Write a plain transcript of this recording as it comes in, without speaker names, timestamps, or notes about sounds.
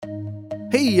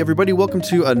Hey everybody, welcome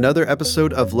to another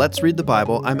episode of Let's Read the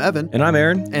Bible. I'm Evan. And I'm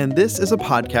Aaron. And this is a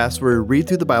podcast where we read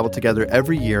through the Bible together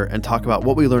every year and talk about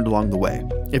what we learned along the way.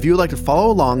 If you would like to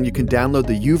follow along, you can download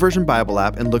the YouVersion Bible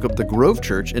app and look up the Grove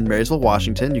Church in Marysville,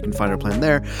 Washington. You can find our plan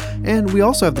there. And we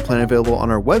also have the plan available on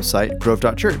our website,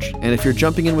 grove.church. And if you're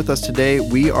jumping in with us today,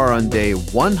 we are on day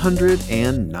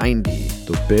 190.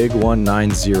 The big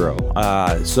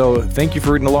 190. So thank you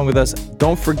for reading along with us.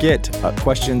 Don't forget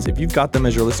questions if you've got them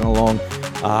as you're listening along.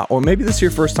 Or maybe this is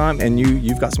your first time and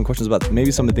you've got some questions about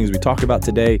maybe some of the things we talked about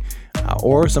today,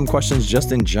 or some questions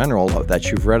just in general that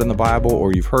you've read in the Bible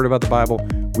or you've heard about the Bible.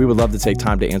 We would love to take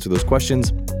time to answer those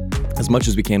questions as much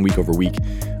as we can week over week.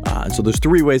 And so there's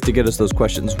three ways to get us those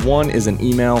questions. One is an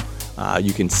email.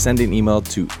 You can send an email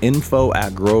to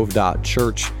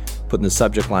info@grove.church, put in the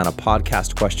subject line a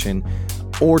podcast question,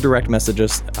 or direct message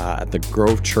us at the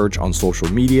Grove Church on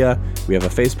social media. We have a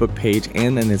Facebook page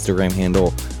and an Instagram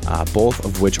handle, both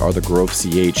of which are the Grove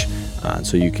CH.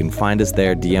 So you can find us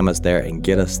there, DM us there, and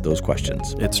get us those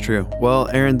questions. It's true. Well,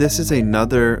 Aaron, this is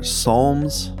another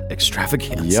Psalms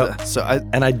extravaganza. Yep. So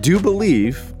I do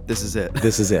believe this is it.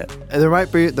 This is it. And there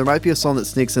might be a psalm that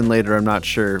sneaks in later. I'm not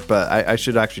sure, but I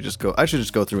should actually just go. I should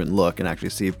just go through and look and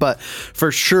actually see. But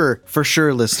for sure,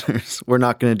 listeners, we're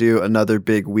not going to do another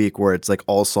big week where it's like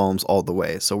all psalms all the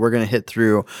way. So we're going to hit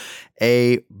through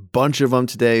a bunch of them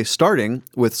today, starting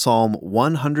with Psalm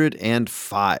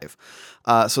 105.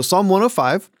 So Psalm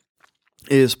 105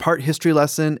 is part history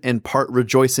lesson and part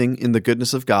rejoicing in the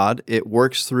goodness of God. It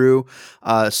works through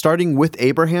starting with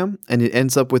Abraham, and it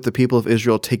ends up with the people of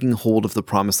Israel taking hold of the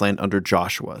promised land under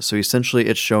Joshua. So essentially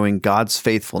it's showing God's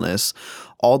faithfulness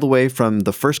all the way from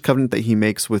the first covenant that he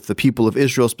makes with the people of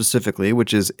Israel specifically,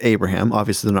 which is Abraham.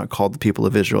 Obviously, they're not called the people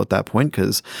of Israel at that point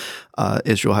because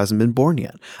Israel hasn't been born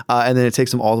yet. And then it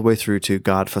takes them all the way through to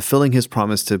God fulfilling his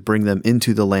promise to bring them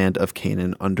into the land of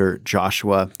Canaan under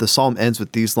Joshua. The psalm ends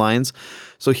with these lines.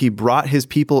 So he brought his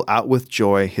people out with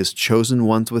joy, his chosen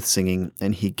ones with singing,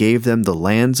 and he gave them the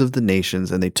lands of the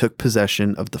nations, and they took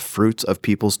possession of the fruits of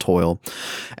people's toil,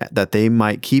 that they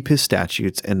might keep his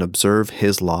statutes and observe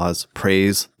his laws.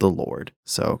 Praise the Lord.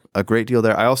 So a great deal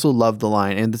there. I also love the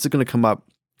line, and this is going to come up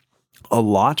a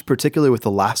lot, particularly with the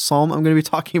last psalm I'm going to be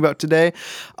talking about today.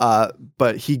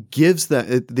 But he gives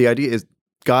them, the idea is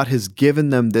God has given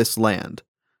them this land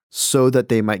so that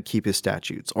they might keep his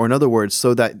statutes, or in other words,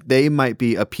 so that they might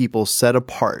be a people set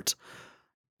apart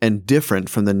and different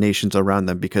from the nations around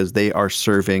them because they are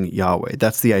serving Yahweh.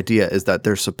 That's the idea, is that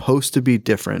they're supposed to be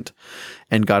different,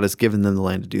 and God has given them the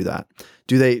land to do that.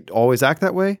 Do they always act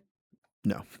that way?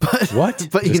 No. But, what?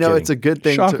 But Just kidding. It's a good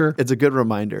thing. Shocker. It's a good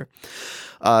reminder.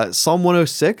 Psalm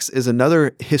 106 is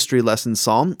another history lesson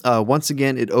psalm. Once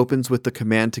again, it opens with the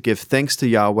command to give thanks to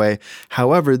Yahweh.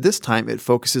 However, this time it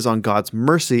focuses on God's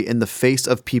mercy in the face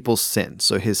of people's sin.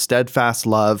 So his steadfast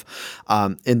love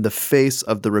in the face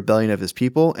of the rebellion of his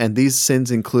people. And these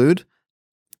sins include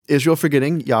Israel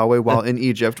forgetting Yahweh while in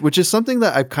Egypt, which is something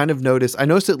that I've kind of noticed. I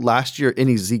noticed it last year in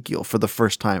Ezekiel for the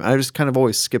first time. I just kind of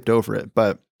always skipped over it.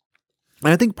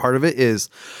 And I think part of it is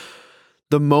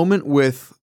the moment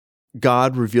with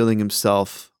God revealing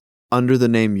himself under the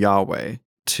name Yahweh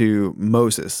to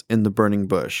Moses in the burning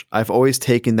bush. I've always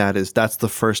taken that as that's the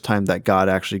first time that God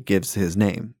actually gives his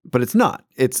name, but it's not.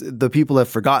 It's the people have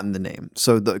forgotten the name.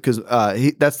 So because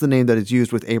that's the name that is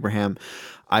used with Abraham,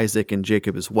 Isaac, and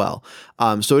Jacob as well.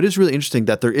 So it is really interesting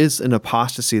that there is an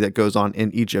apostasy that goes on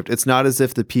in Egypt. It's not as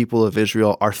if the people of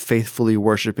Israel are faithfully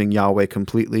worshiping Yahweh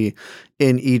completely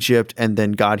in Egypt, and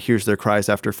then God hears their cries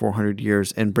after 400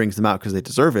 years and brings them out because they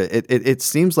deserve it. It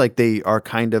seems like they are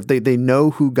kind of, they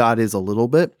know who God is a little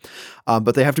bit,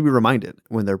 but they have to be reminded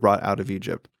when they're brought out of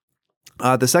Egypt.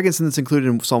 The second sin that's included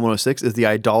in Psalm 106 is the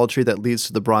idolatry that leads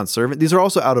to the bronze servant. These are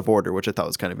also out of order, which I thought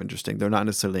was kind of interesting. They're not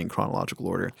necessarily in chronological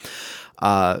order.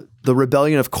 The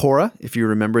rebellion of Korah, if you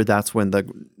remember, that's when the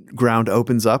ground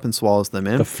opens up and swallows them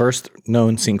in. The first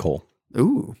known sinkhole.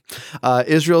 Ooh.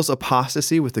 Israel's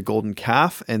apostasy with the golden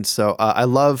calf. And so I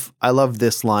love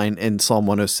this line in Psalm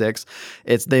 106.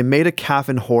 It's, they made a calf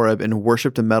in Horeb and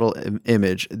worshipped a metal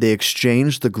image. They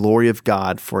exchanged the glory of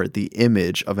God for the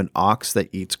image of an ox that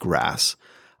eats grass.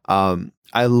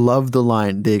 I love the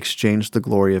line, they exchanged the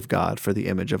glory of God for the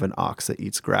image of an ox that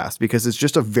eats grass, because it's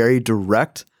just a very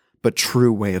direct but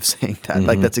true way of saying that. Mm-hmm.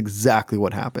 Like, that's exactly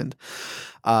what happened.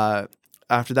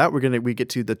 After that, we get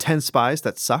to the 10 spies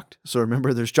that sucked. So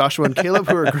remember, there's Joshua and Caleb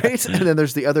who are great. And then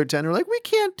there's the other 10 who are like, we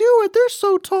can't do it. They're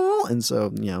so tall. And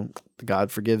so,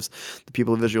 God forgives the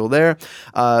people of Israel there.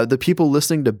 The people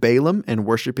listening to Balaam and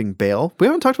worshiping Baal. We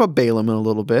haven't talked about Balaam in a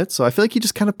little bit, so I feel like he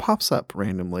just kind of pops up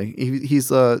randomly.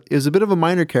 He's a bit of a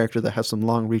minor character that has some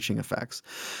long-reaching effects.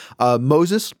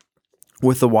 Moses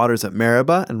with the waters at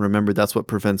Meribah, and remember that's what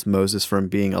prevents Moses from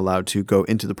being allowed to go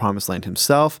into the promised land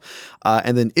himself.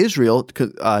 And then Israel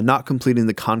not completing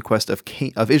the conquest of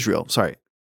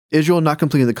Israel not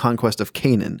completing the conquest of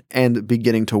Canaan and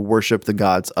beginning to worship the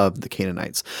gods of the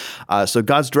Canaanites. So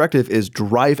God's directive is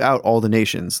drive out all the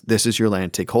nations. This is your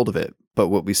land, take hold of it. But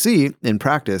what we see in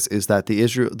practice is that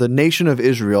the nation of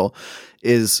Israel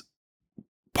is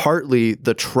partly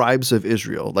the tribes of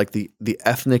Israel, like the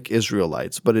ethnic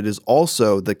Israelites, but it is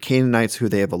also the Canaanites who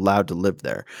they have allowed to live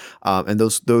there. And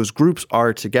those groups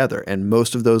are together, and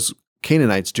most of those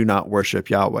Canaanites do not worship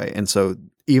Yahweh. And so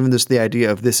even the idea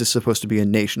of this is supposed to be a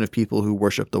nation of people who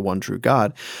worship the one true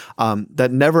God,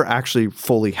 that never actually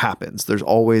fully happens. There's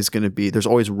always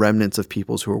remnants of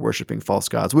peoples who are worshiping false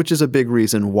gods, which is a big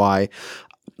reason why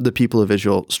the people of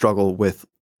Israel struggle with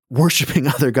worshiping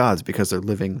other gods, because they're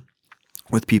living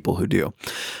with people who do.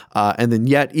 And then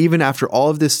yet, even after all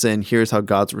of this sin, here's how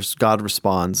God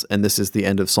responds, and this is the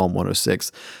end of Psalm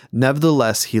 106.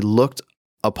 Nevertheless, he looked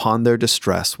upon their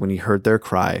distress when he heard their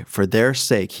cry. For their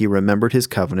sake he remembered his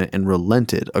covenant and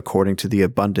relented according to the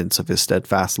abundance of his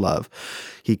steadfast love.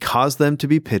 He caused them to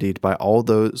be pitied by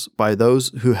those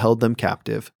who held them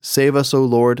captive. Save us, O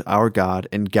Lord, our God,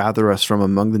 and gather us from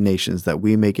among the nations, that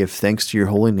we may give thanks to your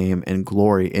holy name and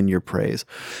glory in your praise.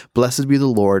 Blessed be the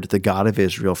Lord, the God of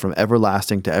Israel, from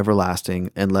everlasting to everlasting,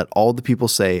 and let all the people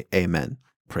say, Amen.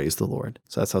 Praise the Lord.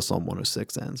 So that's how Psalm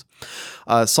 106 ends.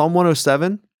 Psalm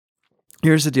 107.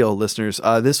 Here's the deal, listeners.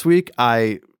 This week,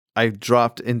 I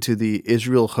dropped into the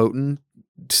Israel Houghton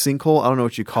sinkhole. I don't know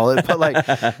what you call it,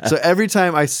 but so every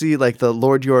time I see the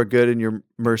Lord, you are good and your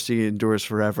mercy endures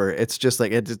forever, it's just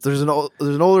there's an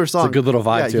older song. It's a good little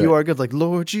vibe to it. You are good,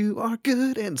 Lord, you are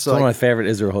good. And so it's one of my favorite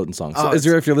Israel Houghton songs. So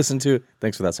Israel, if you're listening to,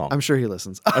 thanks for that song. I'm sure he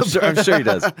listens. I'm sure he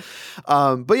does.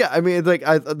 But yeah, I mean,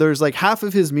 there's half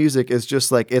of his music is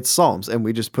just it's Psalms, and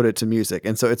we just put it to music.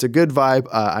 And so it's a good vibe.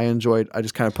 I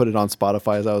just kind of put it on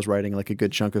Spotify as I was writing a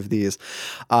good chunk of these.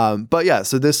 But yeah,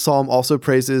 so this Psalm also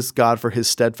praises God for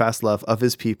his steadfast love of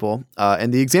his people.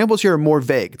 And the examples here are more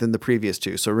vague than the previous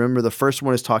two. So remember, the first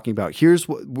one is talking about, here's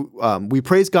what we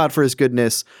praise God for his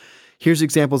goodness. Here's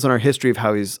examples in our history of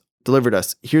how he's delivered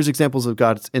us. Here's examples of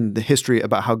God in the history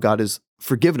about how God has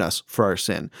forgiven us for our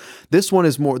sin. This one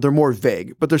is they're more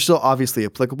vague, but they're still obviously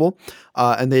applicable.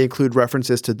 And they include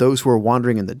references to those who are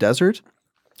wandering in the desert,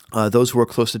 those who are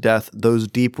close to death, those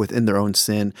deep within their own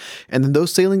sin, and then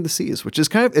those sailing the seas, which is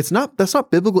that's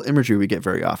not biblical imagery we get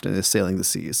very often, is sailing the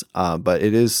seas. But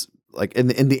it is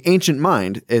in the ancient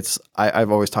mind,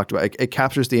 I've always talked about it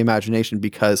captures the imagination,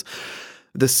 because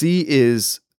the sea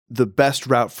is the best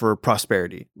route for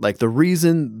prosperity. The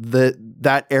reason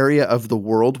that area of the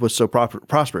world was so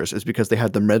prosperous is because they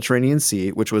had the Mediterranean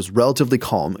Sea, which was relatively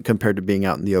calm compared to being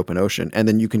out in the open ocean. And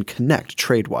then you can connect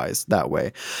trade-wise that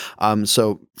way.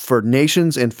 So for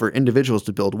nations and for individuals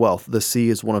to build wealth, the sea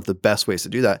is one of the best ways to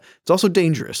do that. It's also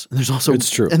dangerous. And it's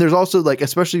true. And there's also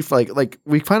especially for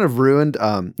we kind of ruined,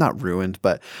 not ruined,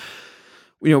 but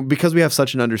because we have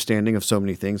such an understanding of so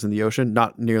many things in the ocean,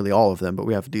 not nearly all of them, but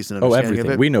we have a decent understanding everything.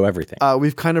 of it. We know everything.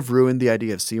 We've kind of ruined the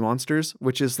idea of sea monsters,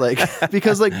 which is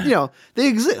because they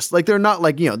exist. They're not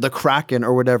the Kraken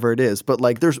or whatever it is, but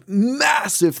there's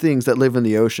massive things that live in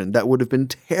the ocean that would have been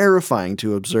terrifying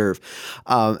to observe.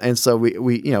 And so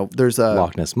we there's a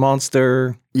Loch Ness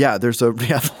Monster. Yeah, there's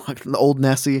the old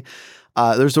Nessie.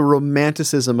 There's a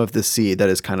romanticism of the sea that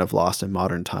is kind of lost in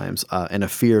modern times, and a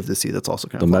fear of the sea that's also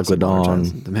kind of lost in modern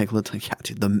times. The Megalodon, yeah,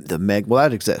 dude, well,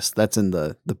 that exists. That's in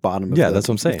the bottom of that's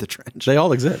what I'm saying. The trench. They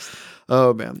all exist.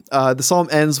 Oh man. The psalm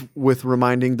ends with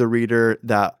reminding the reader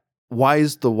that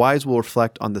the wise will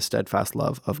reflect on the steadfast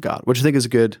love of God, which I think is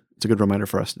it's a good reminder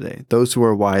for us today. Those who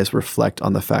are wise reflect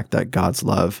on the fact that God's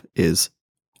love is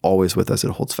always with us.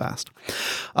 It holds fast.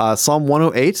 Psalm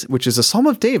 108, which is a Psalm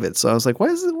of David. So I was like, why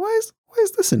is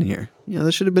this in here?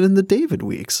 This should have been in the David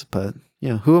weeks, but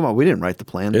who am I? We didn't write the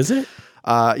plan. Is it?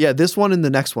 This one and the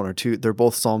next one are two. They're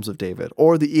both Psalms of David,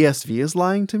 or the ESV is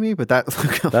lying to me, but that's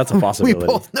a possibility. We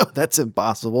both know that's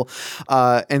impossible.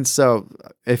 And so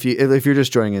if you're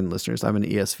just joining in, listeners, I'm an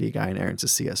ESV guy and Aaron's a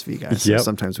CSV guy. So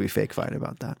sometimes we fake fight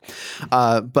about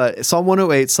that. But Psalm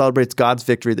 108 celebrates God's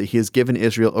victory that he has given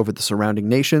Israel over the surrounding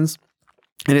nations.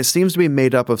 And it seems to be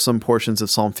made up of some portions of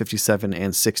Psalm 57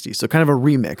 and 60. So kind of a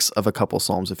remix of a couple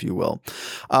Psalms, if you will.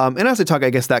 And as I talk, I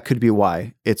guess that could be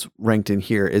why it's ranked in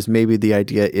here, is maybe the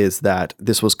idea is that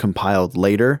this was compiled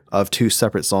later of two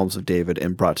separate Psalms of David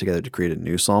and brought together to create a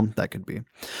new Psalm. That could be.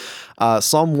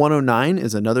 Psalm 109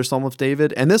 is another Psalm of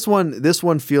David. And this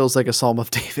one feels like a Psalm of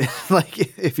David. Like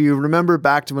if you remember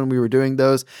back to when we were doing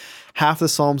those, half the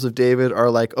Psalms of David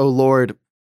are like, oh Lord,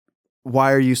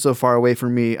 why are you so far away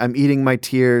from me? I'm eating my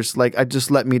tears. Like, I just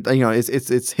let me,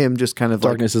 it's him just kind of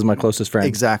Darkness is my closest friend.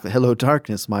 Exactly. Hello,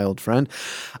 darkness, my old friend.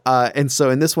 And so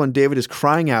in this one, David is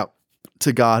crying out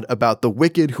to God about the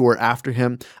wicked who are after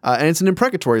him. And it's an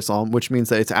imprecatory psalm, which means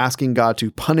that it's asking God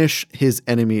to punish his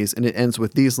enemies. And it ends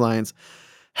with these lines: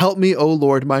 "Help me, O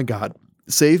Lord, my God.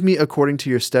 Save me according to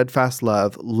your steadfast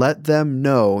love. Let them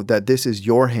know that this is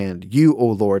your hand. You, O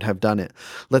Lord, have done it.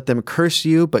 Let them curse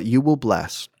you, but you will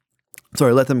bless.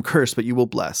 Let them curse, but you will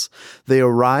bless. They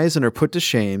arise and are put to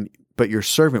shame, but your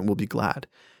servant will be glad.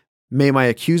 May my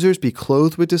accusers be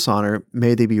clothed with dishonor.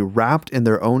 May they be wrapped in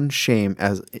their own shame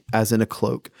as in a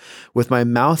cloak. With my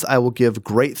mouth I will give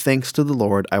great thanks to the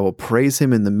Lord. I will praise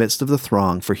him in the midst of the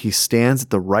throng, for he stands at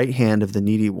the right hand of the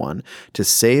needy one to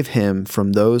save him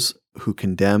from those who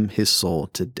condemn his soul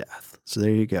to death." So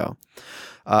there you go.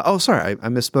 I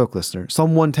misspoke, listener.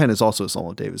 Psalm 110 is also a Psalm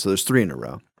of David, so there's 3 in a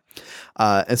row.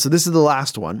 And so this is the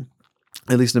last one,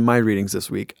 at least in my readings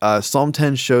this week. Psalm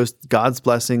 10 shows God's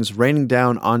blessings raining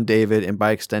down on David and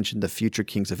by extension the future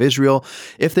kings of Israel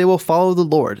if they will follow the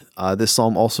Lord. This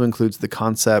psalm also includes the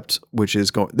concept which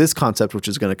is going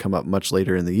to come up much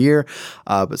later in the year.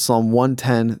 But Psalm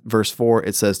 110 verse 4,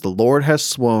 it says, "The Lord has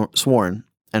sworn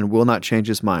and will not change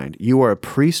his mind. You are a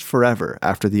priest forever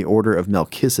after the order of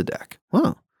Melchizedek."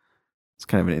 Wow. It's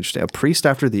kind of an interesting, a priest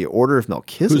after the order of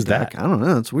Melchizedek. Who's that? I don't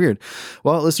know. It's weird.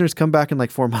 Well, listeners, come back in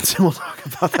like 4 months and we'll talk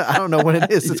about that. I don't know when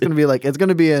it is. It's going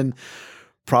to be in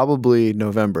probably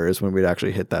November is when we'd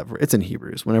actually hit that. It's in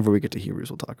Hebrews. Whenever we get to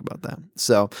Hebrews, we'll talk about that.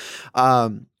 So,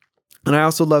 and I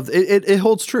also love it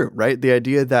holds true, right? The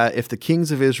idea that if the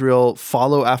kings of Israel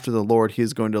follow after the Lord, he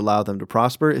is going to allow them to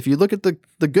prosper. If you look at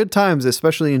the good times,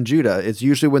 especially in Judah, it's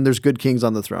usually when there's good kings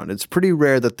on the throne. It's pretty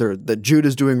rare that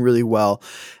Judah's doing really well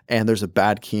and there's a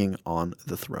bad king on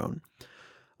the throne.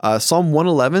 Psalm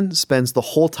 111 spends the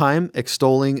whole time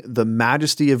extolling the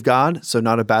majesty of God, so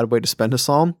not a bad way to spend a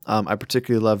psalm. I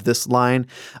particularly love this line: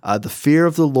 "The fear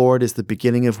of the Lord is the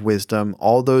beginning of wisdom.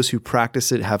 All those who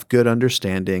practice it have good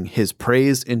understanding. His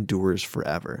praise endures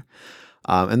forever."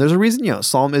 And there's a reason,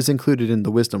 psalm is included in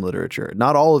the wisdom literature.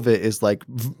 Not all of it is like,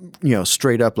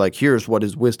 straight up like, here's what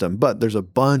is wisdom, but there's a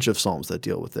bunch of psalms that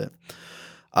deal with it.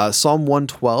 Psalm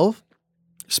 112.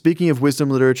 Speaking of wisdom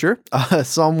literature,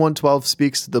 Psalm 112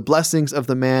 speaks to the blessings of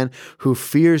the man who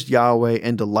fears Yahweh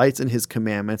and delights in his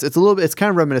commandments. It's kind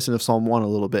of reminiscent of Psalm 1 a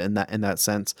little bit in that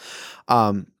sense.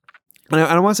 And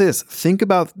I want to say this, think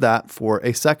about that for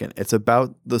a second. It's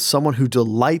about someone who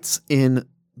delights in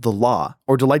the law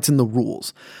or delights in the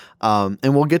rules. And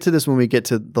we'll get to this when we get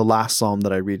to the last Psalm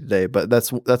that I read today, but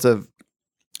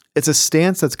it's a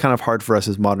stance that's kind of hard for us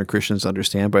as modern Christians to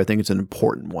understand, but I think it's an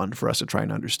important one for us to try and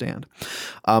understand.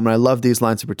 And I love these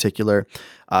lines in particular.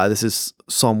 This is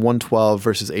Psalm 112,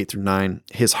 verses 8 through 9.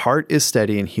 "His heart is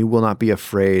steady and he will not be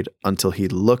afraid until he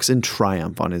looks in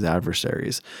triumph on his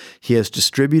adversaries. He has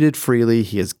distributed freely.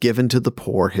 He has given to the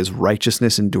poor. His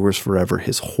righteousness endures forever.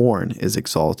 His horn is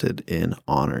exalted in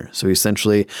honor." So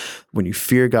essentially, when you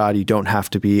fear God, you don't have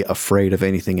to be afraid of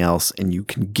anything else and you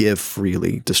can give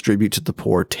freely, distribute to the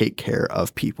poor, take care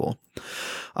of people.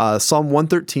 Psalm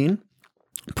 113.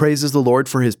 Praises the Lord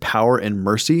for his power and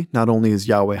mercy. Not only is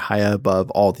Yahweh high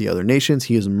above all the other nations,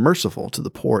 he is merciful to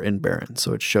the poor and barren.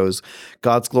 So it shows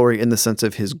God's glory in the sense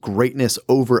of his greatness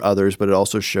over others, but it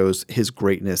also shows his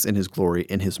greatness and his glory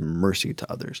in his mercy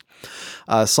to others.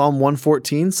 Psalm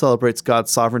 114 celebrates God's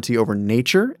sovereignty over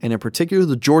nature, and in particular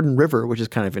the Jordan River, which is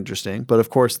kind of interesting. But of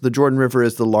course, the Jordan River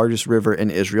is the largest river in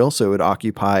Israel, so it would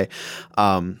occupy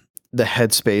the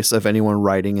headspace of anyone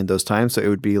writing in those times. So it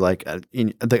would be like, I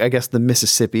guess, the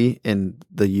Mississippi in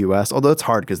the U.S., although it's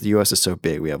hard because the U.S. is so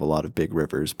big. We have a lot of big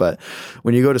rivers. But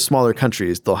when you go to smaller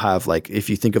countries, they'll have, like, if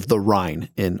you think of the Rhine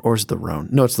or is it the Rhone?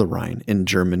 No, it's the Rhine in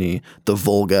Germany, the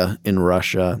Volga in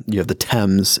Russia. You have the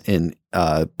Thames in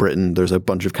Britain. There's a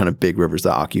bunch of kind of big rivers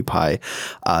that occupy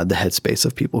the headspace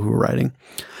of people who are writing.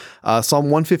 Psalm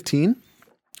 115.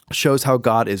 shows how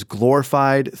God is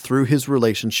glorified through his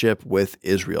relationship with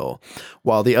Israel.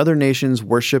 While the other nations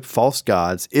worship false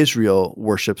gods, Israel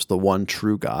worships the one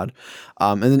true God.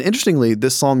 And then interestingly,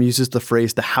 this psalm uses the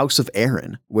phrase the house of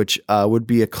Aaron, which would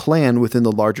be a clan within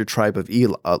the larger tribe of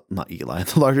the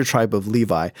larger tribe of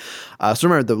Levi. So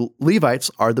remember, the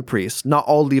Levites are the priests. Not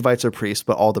all Levites are priests,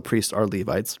 but all the priests are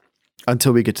Levites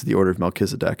until we get to the order of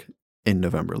Melchizedek. In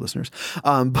November, listeners.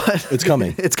 But It's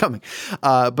coming. It's coming.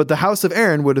 But the house of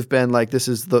Aaron would have been like, this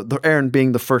is the Aaron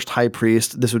being the first high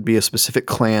priest. This would be a specific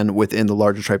clan within the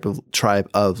larger tribe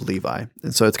of Levi.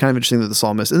 And so it's kind of interesting that the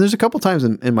psalmist, and there's a couple times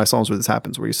in my psalms where this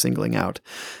happens, where he's singling out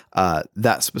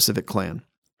that specific clan.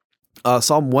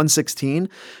 Psalm 116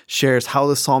 shares how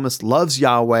the psalmist loves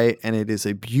Yahweh, and it is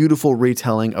a beautiful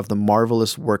retelling of the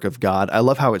marvelous work of God. I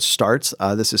love how it starts.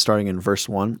 This is starting in verse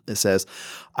 1. It says,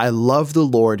 I love the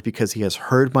Lord because he has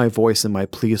heard my voice and my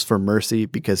pleas for mercy,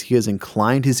 because he has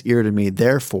inclined his ear to me.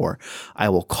 Therefore, I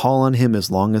will call on him as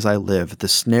long as I live. The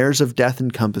snares of death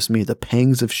encompass me. The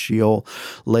pangs of Sheol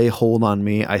lay hold on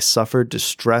me. I suffered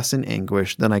distress and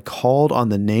anguish. Then I called on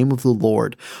the name of the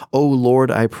Lord. O Lord,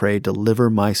 I pray, deliver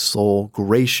my soul.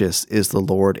 Gracious is the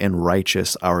Lord and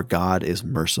righteous. Our God is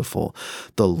merciful.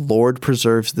 The Lord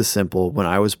preserves the simple. When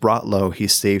I was brought low, he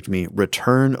saved me.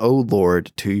 Return, O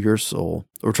Lord, to your soul.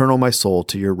 Return, O my soul,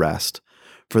 to your rest,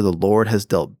 for the Lord has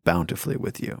dealt bountifully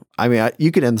with you. I mean, you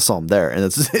could end the psalm there, and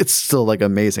it's still like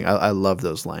amazing. I love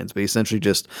those lines, but essentially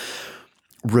just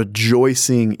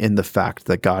rejoicing in the fact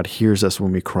that God hears us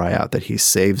when we cry out, that he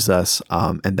saves us,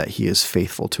 and that he is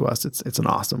faithful to us. It's an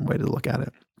awesome way to look at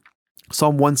it.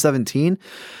 Psalm 117,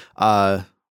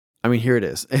 here it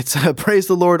is. It's praise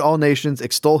the Lord, all nations,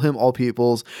 extol him, all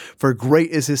peoples, for great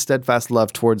is his steadfast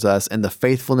love towards us, and the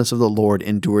faithfulness of the Lord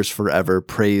endures forever.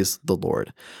 Praise the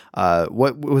Lord.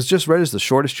 What was just read is the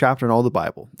shortest chapter in all the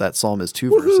Bible. That psalm is 2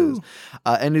 verses,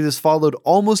 and it is followed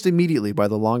almost immediately by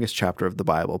the longest chapter of the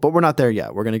Bible. But we're not there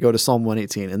yet. We're going to go to Psalm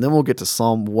 118, and then we'll get to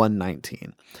Psalm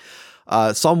 119.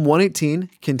 Psalm 118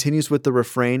 continues with the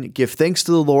refrain, give thanks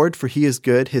to the Lord, for he is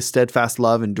good. His steadfast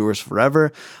love endures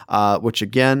forever, which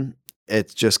again,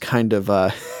 it's just kind of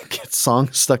gets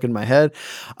songs stuck in my head.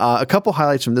 A couple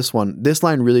highlights from this one. This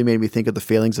line really made me think of the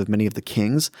failings of many of the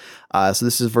kings. So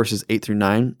this is verses 8 through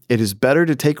 9. It is better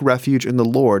to take refuge in the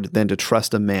Lord than to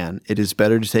trust a man. It is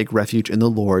better to take refuge in the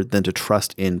Lord than to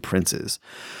trust in princes.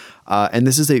 And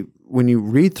this is when you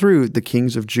read through the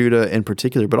kings of Judah in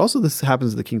particular, but also this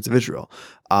happens to the kings of Israel,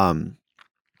 one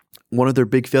of their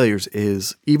big failures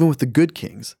is, even with the good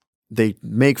kings, they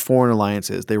make foreign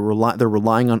alliances. They're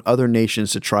relying on other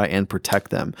nations to try and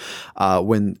protect them,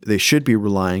 when they should be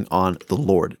relying on the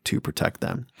Lord to protect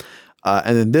them.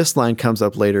 And then this line comes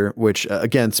up later, which,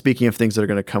 again, speaking of things that are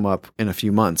going to come up in a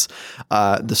few months,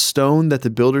 the stone that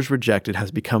the builders rejected has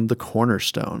become the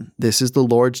cornerstone. This is the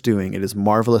Lord's doing. It is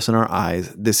marvelous in our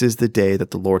eyes. This is the day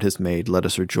that the Lord has made. Let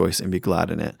us rejoice and be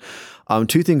glad in it.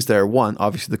 Two things there. One,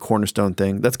 obviously the cornerstone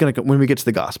thing. That's going to, when we get to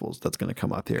the Gospels, that's going to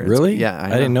come up here. Really? Yeah. I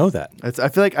didn't know that. I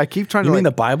feel like I keep trying You to mean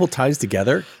the Bible ties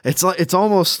together? It's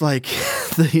almost like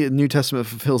the New Testament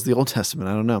fulfills the Old Testament.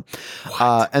 I don't know.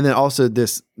 And then also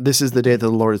this is the day that the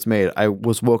Lord has made. I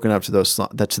was woken up to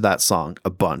that song a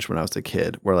bunch when I was a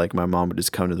kid, where like my mom would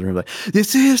just come to the room like,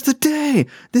 this is the day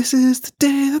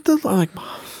that the Lord, I'm like,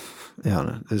 Mom. Yeah, I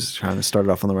don't know. This is trying to start it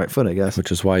off on the right foot, I guess.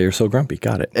 Which is why you're so grumpy.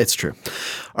 Got it. It's true.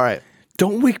 All right.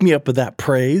 Don't wake me up with that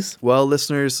praise. Well,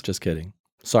 listeners. Just kidding.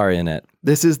 Sorry, Annette.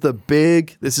 This is the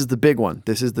big one.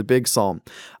 This is the big psalm.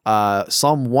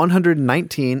 Psalm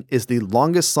 119 is the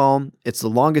longest psalm. It's the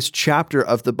longest chapter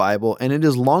of the Bible, and it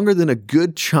is longer than a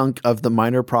good chunk of the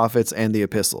minor prophets and the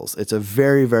epistles. It's a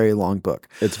very, very long book.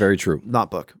 It's very true.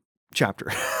 Not book.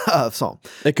 Chapter of Psalm.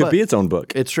 It could be its own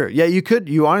book. It's true. Yeah,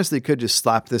 you honestly could just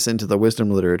slap this into the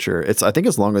wisdom literature. I think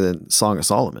it's longer than Song of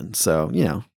Solomon. So,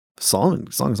 Song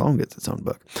of Solomon gets its own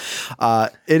book.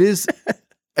 It is,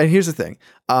 and here's the thing.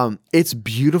 It's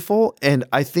beautiful, and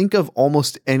I think of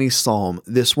almost any psalm,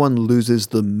 this one loses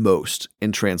the most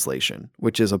in translation,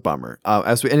 which is a bummer.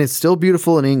 And it's still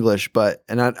beautiful in English, but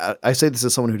I say this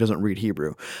as someone who doesn't read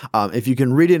Hebrew. If you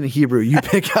can read it in Hebrew, you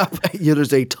pick up.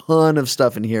 There's a ton of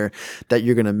stuff in here that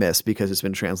you're going to miss because it's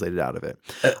been translated out of it.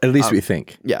 At least we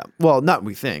think. Yeah. Well, not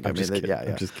we think. I'm just kidding. Yeah.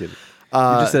 I'm just kidding. You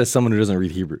just said as someone who doesn't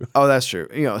read Hebrew. Oh, that's true.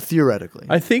 Theoretically.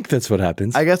 I think that's what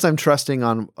happens. I guess I'm trusting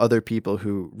on other people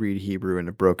who read Hebrew and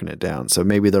have broken it down. So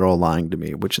maybe they're all lying to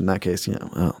me, which in that case,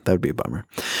 that would be a bummer.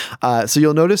 So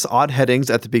you'll notice odd headings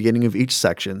at the beginning of each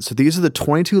section. So these are the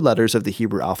 22 letters of the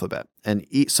Hebrew alphabet. And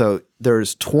so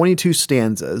there's 22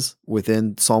 stanzas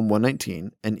within Psalm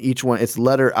 119, and each one, it's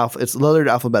lettered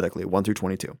alphabetically, 1 through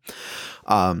 22.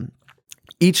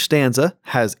 Each stanza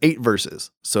has 8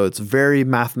 verses, so it's very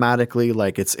mathematically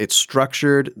like it's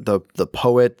structured. The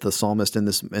poet, the psalmist in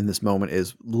this moment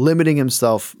is limiting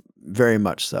himself very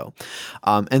much so.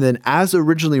 And then as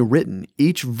originally written,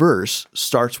 each verse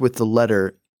starts with the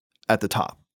letter at the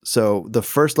top. So the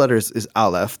first letter is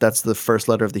Aleph. That's the first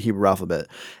letter of the Hebrew alphabet.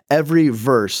 Every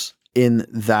verse in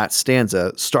that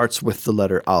stanza starts with the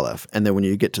letter Aleph. And then when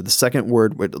you get to the second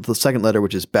letter,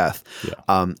 which is Beth,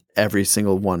 every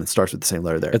single one starts with the same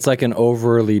letter there. It's like an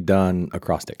overly done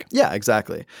acrostic. Yeah,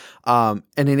 exactly. And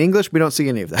in English, we don't see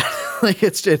any of that. Like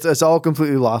it's all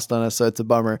completely lost on us, so it's a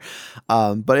bummer.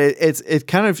 But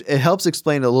it helps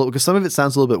explain a little, because some of it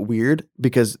sounds a little bit weird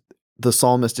because the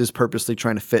psalmist is purposely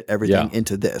trying to fit everything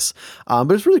into this.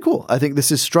 But it's really cool. I think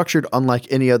this is structured unlike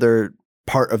any other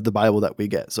part of the Bible that we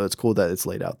get. So it's cool that it's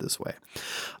laid out this way.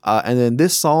 And then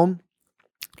this psalm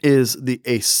is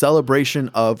a celebration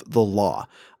of the law,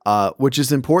 which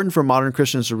is important for modern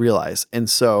Christians to realize. And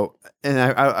so, and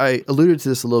I alluded to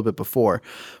this a little bit before,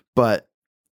 but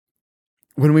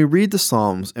when we read the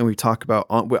Psalms and we talk about,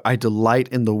 I delight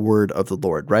in the word of the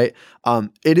Lord, right?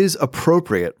 It is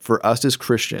appropriate for us as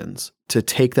Christians to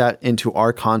take that into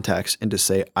our context and to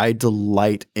say, I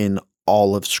delight in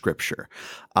all of Scripture.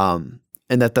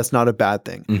 And that's not a bad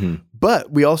thing. Mm-hmm.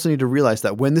 But we also need to realize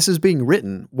that when this is being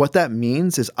written, what that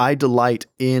means is I delight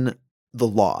in the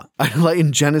law. I delight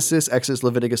in Genesis, Exodus,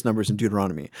 Leviticus, Numbers, and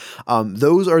Deuteronomy.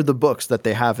 Those are the books that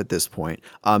they have at this point.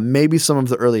 Maybe some of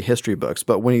the early history books,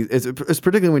 but it's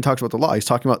particularly when he talks about the law, he's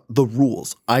talking about the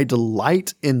rules. I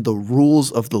delight in the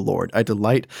rules of the Lord. I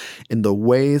delight in the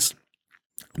ways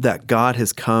that God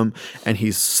has come and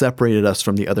he's separated us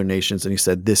from the other nations. And he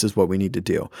said, this is what we need to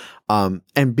do.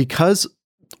 And because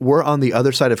we're on the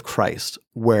other side of Christ,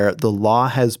 where the law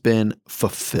has been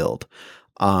fulfilled,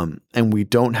 and we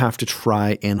don't have to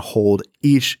try and hold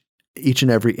each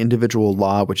and every individual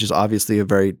law, which is obviously a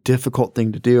very difficult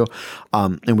thing to do.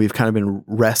 And we've kind of been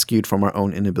rescued from our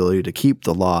own inability to keep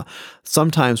the law.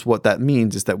 Sometimes what that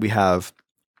means is that we have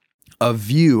a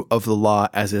view of the law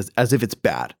as if it's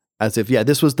bad. As if,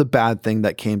 this was the bad thing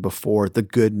that came before the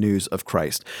good news of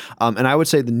Christ. And I would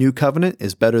say the new covenant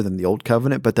is better than the old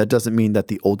covenant, but that doesn't mean that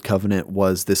the old covenant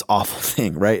was this awful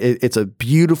thing, right? It's a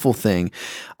beautiful thing.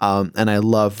 And I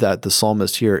love that the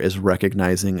psalmist here is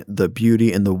recognizing the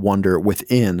beauty and the wonder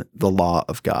within the law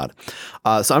of God.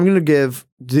 So I'm just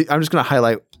going to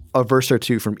highlight a verse or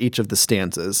two from each of the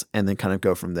stanzas and then kind of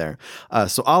go from there.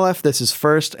 So Aleph, this is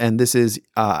first, and this is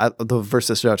the verse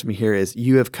that stood out to me here is,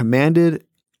 you have commanded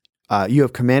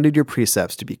your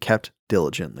precepts to be kept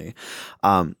diligently.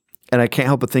 And I can't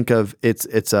help but think of it's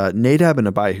Nadab and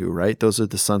Abihu, right? Those are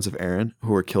the sons of Aaron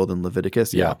who were killed in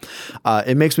Leviticus. Yeah.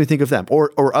 It makes me think of them,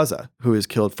 or Uzzah, who is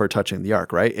killed for touching the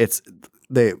ark, right?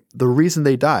 The reason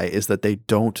they die is that they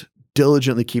don't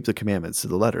diligently keep the commandments to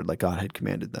the letter like God had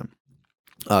commanded them.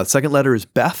 Second letter is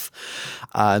Beth.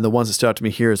 And the ones that stood out to me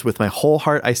here is, with my whole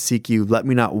heart I seek you. Let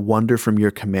me not wander from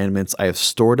your commandments. I have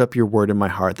stored up your word in my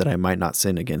heart that I might not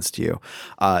sin against you.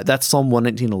 That's Psalm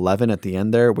 119:11 at the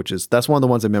end there, that's one of the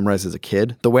ones I memorized as a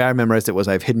kid. The way I memorized it was,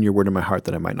 I've hidden your word in my heart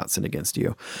that I might not sin against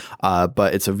you.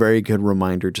 But it's a very good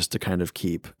reminder just to kind of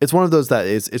keep. It's one of those that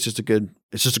it's just a good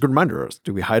reminder.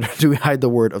 Do we hide the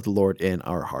word of the Lord in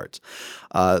our hearts?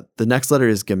 The next letter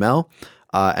is Gimel.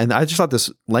 And I just thought this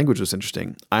language was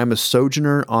interesting. I am a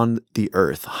sojourner on the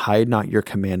earth. Hide not your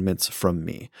commandments from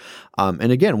me.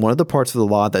 And again, one of the parts of the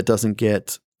law that doesn't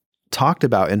get talked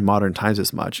about in modern times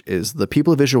as much is the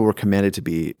people of Israel were commanded to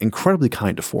be incredibly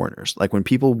kind to foreigners. Like when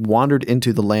people wandered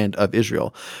into the land of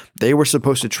Israel, they were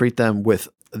supposed to treat them with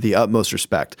the utmost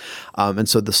respect. And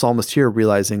so the psalmist here,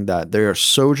 realizing that they are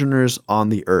sojourners on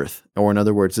the earth, or in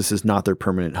other words, this is not their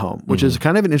permanent home, which is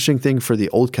kind of an interesting thing for the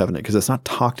old covenant because it's not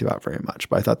talked about very much,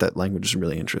 but I thought that language is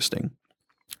really interesting.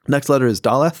 Next letter is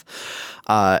Daleth.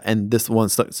 And this one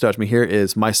stuck out to me here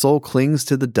is, my soul clings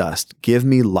to the dust. Give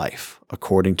me life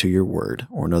according to your word.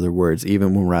 Or in other words,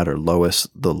 even when we're at our lowest,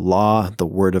 the law, the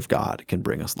word of God can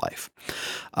bring us life.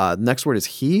 Next word is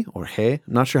he or he. I'm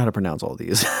not sure how to pronounce all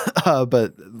these,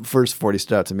 but verse 40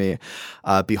 stood out to me.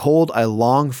 Behold, I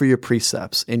long for your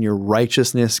precepts. In your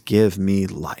righteousness, give me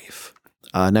life.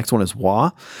 Next one is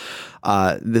wa.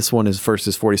 This one is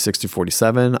 46 to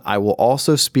 47. I will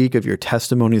also speak of your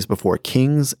testimonies before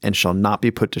kings and shall not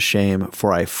be put to shame,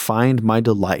 for I find my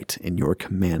delight in your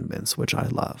commandments, which I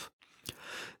love.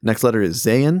 Next letter is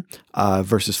Zayin,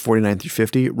 verses 49 through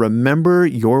 50. Remember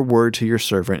your word to your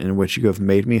servant in which you have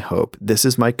made me hope. This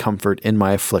is my comfort in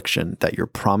my affliction, that your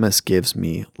promise gives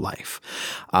me life.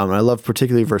 I love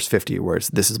particularly verse 50, where it's,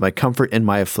 this is my comfort in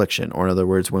my affliction. Or in other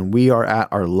words, when we are at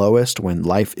our lowest, when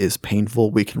life is painful,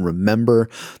 we can remember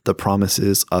the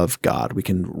promises of God. We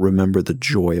can remember the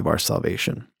joy of our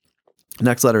salvation.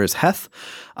 Next letter is Heth,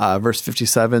 verse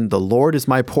 57. The Lord is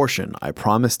my portion. I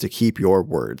promise to keep your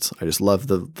words. I just love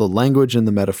the language and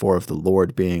the metaphor of the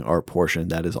Lord being our portion.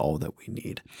 That is all that we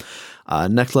need.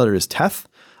 Next letter is Teth.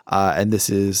 And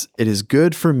this is, it is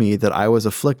good for me that I was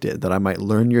afflicted, that I might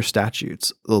learn your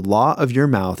statutes. The law of your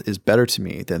mouth is better to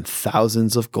me than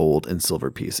thousands of gold and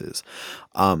silver pieces.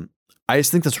 I just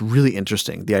think that's really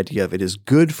interesting. The idea of it is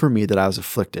good for me that I was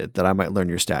afflicted, that I might learn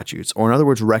your statutes. Or in other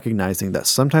words, recognizing that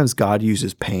sometimes God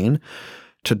uses pain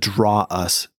to draw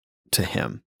us to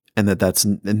him. And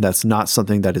that's not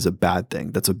something that is a bad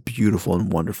thing. That's a beautiful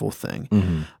and wonderful thing.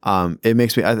 Mm-hmm. It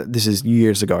makes me, this is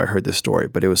years ago I heard this story,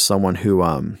 but it was someone who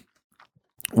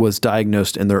was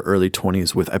diagnosed in their early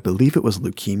 20s with, I believe it was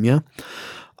leukemia.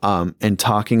 And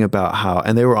talking about how,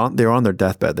 and they were on their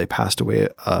deathbed. They passed away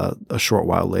a short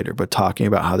while later, but talking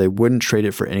about how they wouldn't trade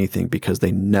it for anything because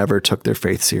they never took their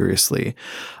faith seriously.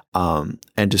 And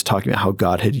just talking about how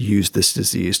God had used this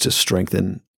disease to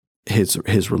strengthen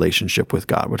his relationship with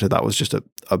God, which I thought was just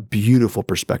a beautiful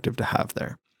perspective to have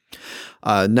there.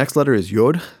 Next letter is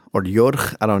Yod or Yod.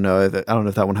 I don't know if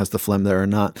that one has the phlegm there or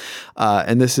not.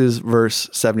 And this is verse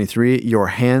 73. Your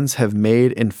hands have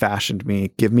made and fashioned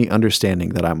me. Give me understanding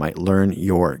that I might learn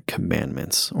your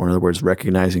commandments. Or in other words,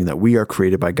 recognizing that we are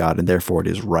created by God and therefore it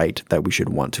is right that we should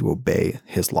want to obey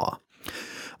his law.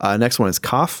 Next one is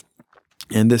Kaf.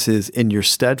 And this is in your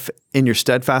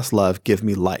steadfast love, give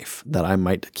me life that I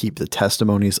might keep the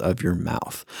testimonies of your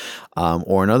mouth.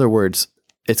 Or in other words,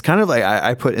 it's kind of like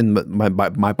I put in my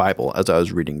Bible as I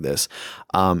was reading this.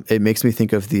 It makes me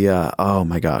think of the, oh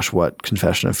my gosh, what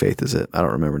confession of faith is it? I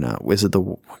don't remember now. Is it the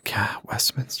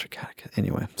Westminster Catechism?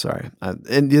 Anyway, sorry.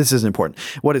 And this isn't important.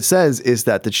 What it says is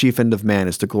that the chief end of man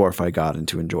is to glorify God and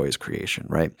to enjoy his creation,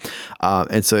 right?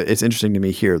 And so it's interesting to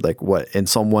me here, like what in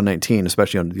Psalm 119,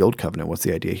 especially under the Old Covenant, what's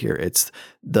the idea here? It's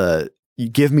you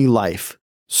give me life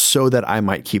so that I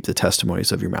might keep the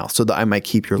testimonies of your mouth, so that I might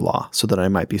keep your law, so that I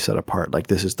might be set apart. Like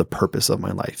this is the purpose of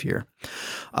my life here.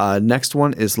 Next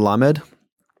one is Lamed.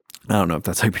 I don't know if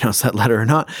that's how you pronounce that letter or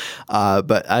not,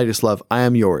 but I just love, I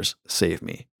am yours, save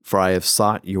me, for I have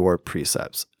sought your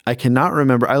precepts. I cannot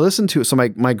remember. I listened to, so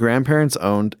my grandparents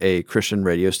owned a Christian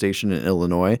radio station in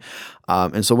Illinois.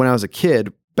 And so when I was a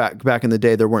kid, back in the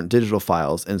day, there weren't digital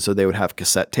files, and so they would have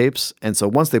cassette tapes. And so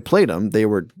once they played them, they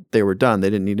were done. They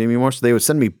didn't need any more. So they would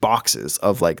send me boxes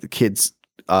of like the kids'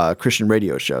 Christian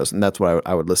radio shows, and that's what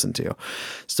I would listen to.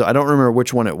 So I don't remember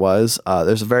which one it was.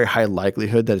 There's a very high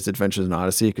likelihood that it's Adventures in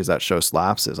Odyssey because that show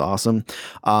slaps, is awesome.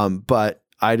 But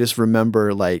I just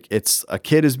remember like it's a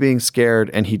kid is being scared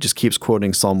and he just keeps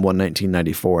quoting Psalm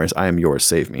 119:94 as I am yours,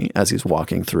 save me, as he's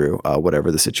walking through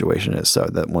whatever the situation is. So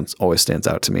that one always stands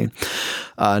out to me.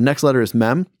 Next letter is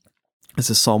Mem. This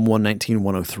is Psalm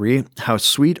 119:103. How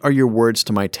sweet are your words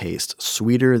to my taste,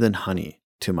 sweeter than honey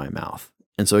to my mouth.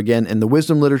 And so again, in the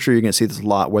wisdom literature, you're going to see this a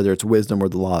lot, whether it's wisdom or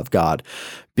the law of God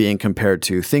being compared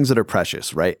to things that are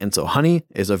precious, right? And so honey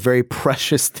is a very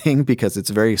precious thing because it's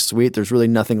very sweet. There's really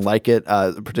nothing like it,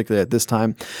 particularly at this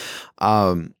time.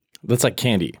 That's like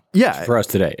candy. Yeah. For us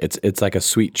today. It's like a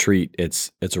sweet treat.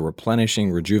 It's a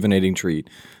replenishing, rejuvenating treat.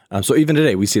 So even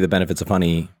today, we see the benefits of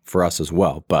honey for us as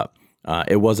well. But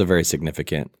it was a very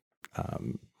significant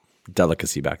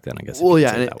delicacy back then, I guess. Well,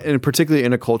 yeah, and particularly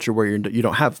in a culture where you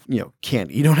don't have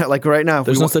candy. You don't have like right now.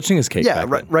 There's no such thing as cake. Yeah,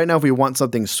 right now, if we want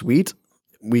something sweet,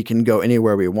 we can go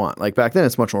anywhere we want. Like back then,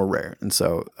 it's much more rare, and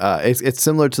so it's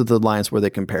similar to the lines where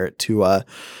they compare it to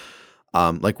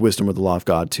like wisdom or the law of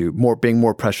God to being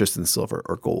more precious than silver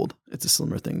or gold. It's a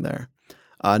similar thing there.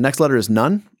 Next letter is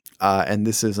Nun. And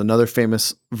this is another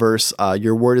famous verse.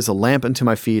 Your word is a lamp unto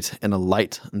my feet and a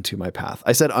light unto my path.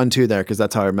 I said unto there because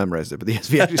that's how I memorized it. But the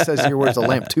ESV actually says your word is a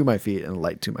lamp to my feet and a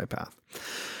light to my path.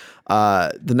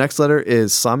 The next letter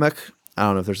is Samek. I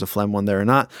don't know if there's a phlegm one there or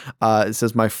not. It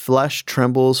says, my flesh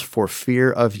trembles for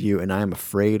fear of you and I am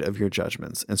afraid of your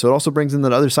judgments. And so it also brings in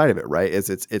that other side of it, right?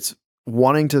 It's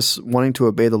wanting to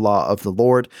obey the law of the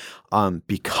Lord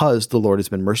because the Lord has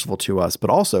been merciful to us,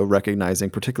 but also recognizing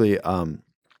particularly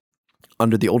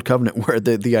under the old covenant where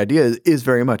the idea is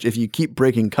very much if you keep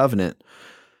breaking covenant,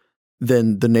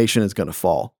 then the nation is going to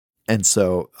fall. And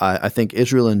so I think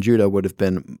Israel and Judah would have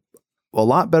been a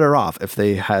lot better off if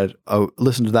they had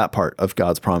listened to that part of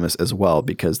God's promise as well,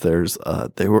 because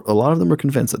a lot of them were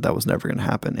convinced that was never going to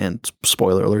happen. And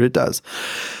spoiler alert, it does.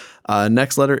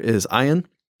 Next letter is Ayin.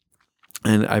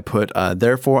 And I put,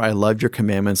 therefore I love your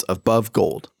commandments above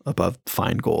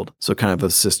fine gold. So kind of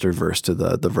a sister verse to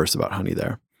the verse about honey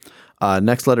there.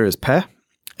 Next letter is Peh.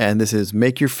 And this is,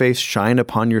 make your face shine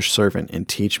upon your servant and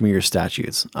teach me your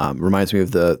statutes. Reminds me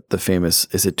of the famous,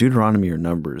 is it Deuteronomy or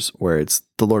Numbers, where it's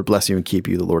the Lord bless you and keep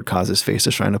you. The Lord cause his face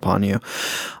to shine upon you.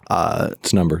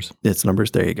 It's Numbers. It's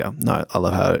Numbers. There you go. No, I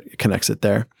love how it connects it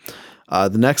there.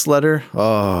 The next letter,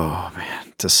 oh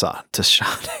man,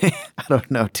 Tashade. I don't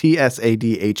know.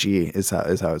 Tsadhe is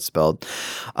how it's spelled.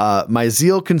 My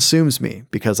zeal consumes me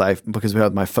because we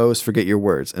have my foes forget your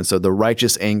words. And so the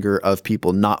righteous anger of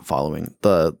people not following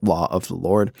the law of the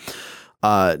Lord.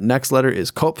 Next letter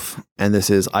is Kopf. And this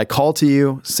is, I call to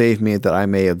you, save me that I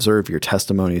may observe your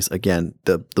testimonies. Again,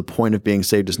 the point of being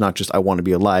saved is not just I want to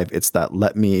be alive. It's that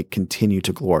let me continue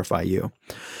to glorify you.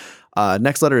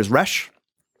 Next letter is Resh.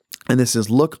 And this is,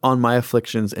 look on my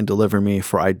afflictions and deliver me,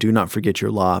 for I do not forget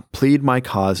your law. Plead my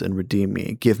cause and redeem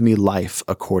me. Give me life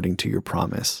according to your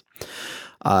promise.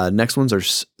 Next ones are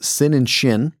Sin and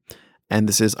Shin. And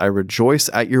this is, I rejoice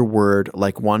at your word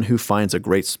like one who finds a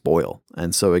great spoil.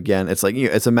 And so again, it's like,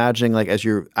 it's imagining like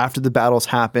after the battles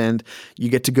happened, you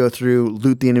get to go through,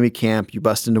 loot the enemy camp, you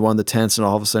bust into one of the tents, and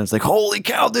all of a sudden it's like, holy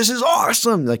cow, this is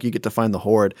awesome. Like you get to find the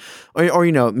horde.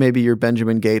 Or maybe you're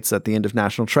Benjamin Gates at the end of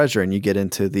National Treasure and you get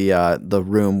into the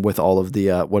room with all of the,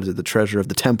 the treasure of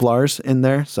the Templars in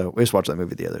there. So we just watched that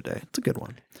movie the other day. It's a good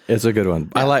one. It's a good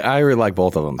one. Yeah. I really like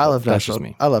both of them. I love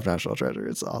National Treasure.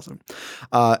 It's awesome.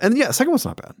 And yeah, the second one's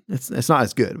not bad. It's not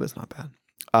as good, but it's not bad.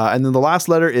 And then the last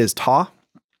letter is Ta.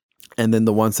 And then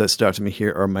the ones that stood out to me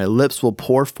here are, my lips will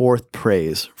pour forth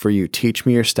praise for you. Teach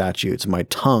me your statutes. My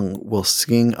tongue will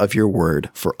sing of your word,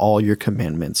 for all your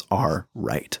commandments are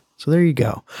right. So there you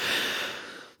go.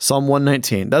 Psalm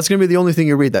 119. That's going to be the only thing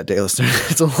you read that day, listener.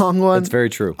 It's a long one. It's very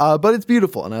true. But it's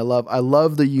beautiful. And I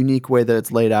love the unique way that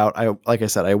it's laid out. Like I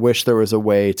said, I wish there was a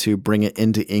way to bring it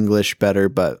into English better,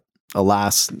 but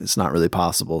alas, it's not really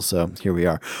possible. So here we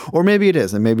are. Or maybe it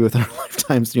is. And maybe within our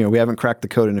lifetimes, we haven't cracked the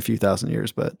code in a few thousand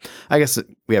years, but I guess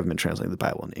we haven't been translating the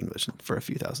Bible into English for a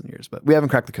few thousand years, but we haven't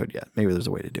cracked the code yet. Maybe there's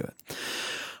a way to do it.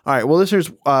 All right. Well,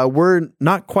 listeners, we're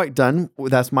not quite done.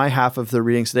 That's my half of the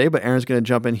readings today, but Aaron's going to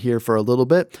jump in here for a little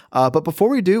bit. But before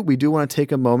we do want to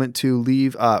take a moment to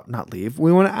we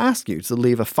want to ask you to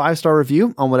leave a 5-star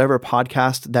review on whatever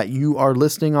podcast that you are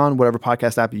listening on, whatever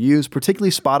podcast app you use, particularly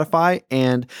Spotify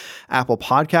and Apple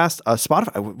Podcast.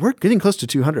 Spotify, we're getting close to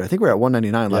 200. I think we're at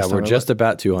 199 last time. Yeah, we're just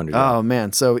about 200. Oh,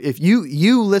 man. So if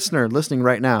you listener listening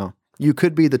right now, you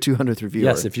could be the 200th reviewer.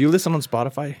 Yes, if you listen on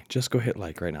Spotify, just go hit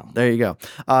like right now. There you go.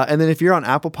 And then if you're on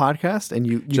Apple Podcast and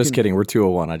you just kidding, we're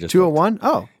 201. 201?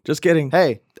 Oh, just kidding.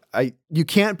 Hey, you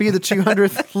can't be the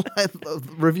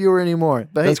 200th reviewer anymore.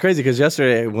 But that's crazy because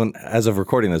yesterday, as of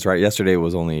recording this, right? Yesterday it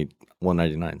was only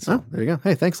 199. So there you go.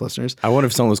 Hey, thanks, listeners. I wonder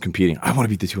if someone was competing. I want to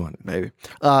beat the 200. Maybe.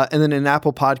 And then in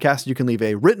Apple Podcast, you can leave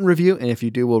a written review. And if you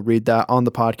do, we'll read that on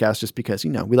the podcast just because,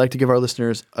 we like to give our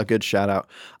listeners a good shout out.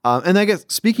 And I guess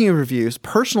speaking of reviews,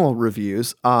 personal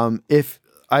reviews,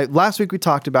 last week we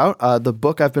talked about the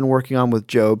book I've been working on with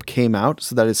Job came out.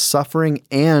 So that is Suffering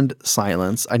and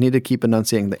Silence. I need to keep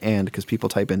enunciating the and because people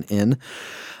type in.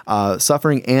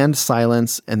 Suffering and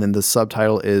Silence, and then the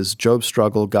subtitle is Job's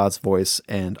Struggle, God's Voice,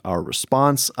 and Our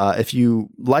Response. If you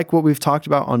like what we've talked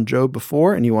about on Job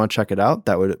before and you want to check it out,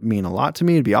 that would mean a lot to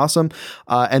me. It'd be awesome.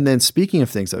 And then speaking of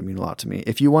things that would mean a lot to me,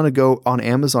 if you want to go on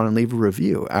Amazon and leave a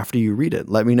review after you read it,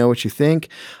 let me know what you think.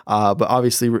 But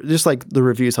obviously, just like the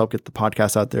reviews help get the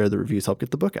podcast out there, the reviews help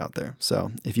get the book out there.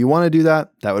 So if you want to do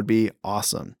that, that would be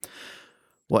awesome.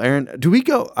 Well, Aaron, do we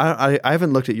go? I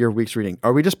haven't looked at your week's reading.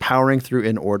 Are we just powering through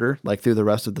in order, like through the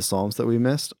rest of the Psalms that we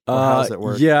missed? Or how does it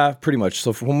work? Yeah, pretty much.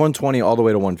 So from 120 all the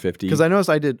way to 150. Because I noticed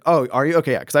I did. Oh, are you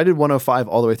okay? Yeah, because I did 105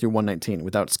 all the way through 119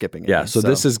 without skipping it. Yeah. So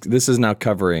this is now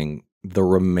covering the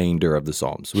remainder of the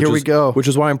Psalms. Here we go. Which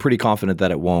is why I'm pretty confident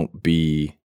that it won't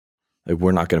be.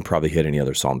 We're not going to probably hit any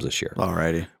other Psalms this year.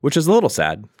 Alrighty. Which is a little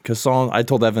sad because I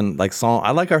told Evan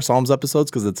I like our Psalms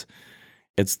episodes because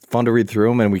it's fun to read through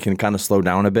them and we can kind of slow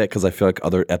down a bit because I feel like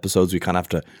other episodes we kind of have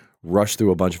to rush through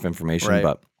a bunch of information. Right.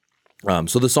 But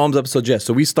so the Psalms episode, yes.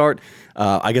 So we start,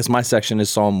 I guess my section is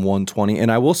Psalm 120.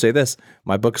 And I will say this,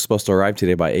 my book is supposed to arrive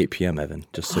today by 8 p.m., Evan,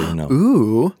 just so you know.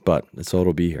 Ooh. But so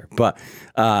it'll be here. But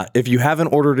if you haven't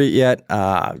ordered it yet,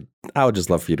 I would just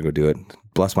love for you to go do it.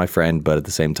 Bless my friend, but at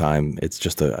the same time, it's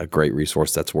just a great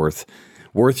resource that's worth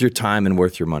worth your time and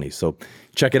worth your money. So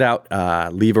check it out,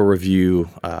 leave a review,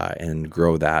 and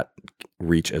grow that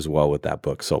reach as well with that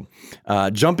book. So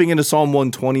jumping into Psalm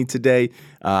 120 today,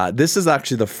 this is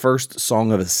actually the first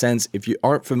Song of Ascents. If you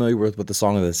aren't familiar with what the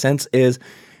Song of Ascents is,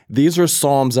 these are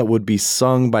psalms that would be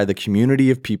sung by the community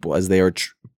of people as they are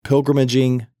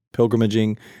pilgrimaging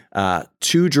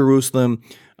to Jerusalem,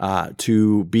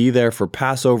 to be there for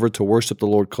Passover, to worship the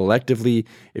Lord collectively.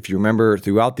 If you remember,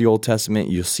 throughout the Old Testament,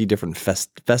 you'll see different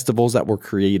festivals that were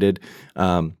created.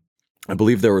 I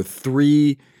believe there were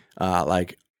three,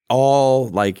 all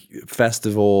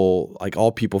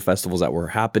people festivals that were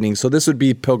happening. So this would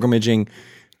be pilgrimaging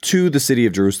to the city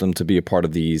of Jerusalem to be a part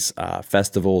of these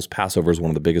festivals. Passover is one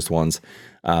of the biggest ones,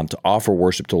 to offer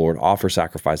worship to the Lord, offer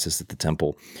sacrifices at the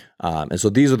temple. And so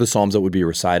these are the psalms that would be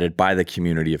recited by the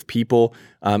community of people.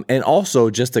 And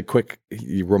also, just a quick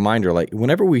reminder, like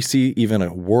whenever we see even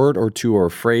a word or two or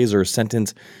a phrase or a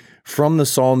sentence from the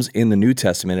Psalms in the New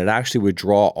Testament, it actually would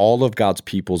draw all of God's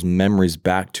people's memories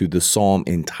back to the Psalm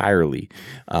entirely.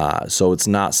 So it's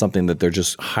not something that they're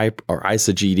just hype or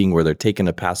eisegeting where they're taking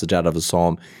a passage out of a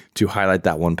Psalm to highlight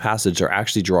that one passage. They're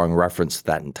actually drawing reference to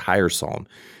that entire Psalm.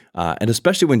 And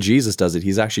especially when Jesus does it,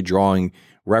 he's actually drawing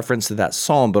reference to that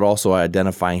Psalm, but also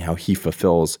identifying how he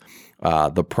fulfills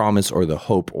the promise or the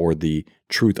hope or the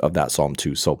truth of that Psalm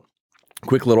too. So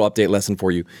quick little update lesson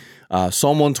for you.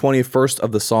 Psalm 120, first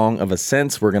of the Song of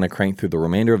Ascents. We're going to crank through the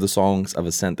remainder of the Songs of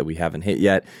Ascent that we haven't hit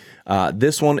yet.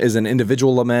 This one is an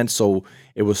individual lament, so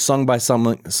it was sung by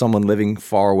someone living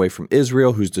far away from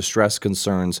Israel whose distress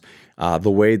concerns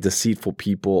the way deceitful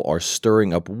people are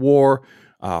stirring up war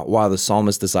while the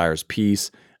psalmist desires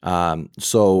peace.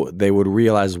 So they would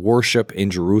realize worship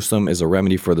in Jerusalem is a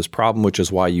remedy for this problem, which is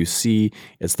why you see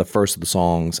it's the first of the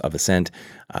Songs of Ascent,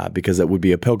 because it would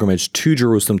be a pilgrimage to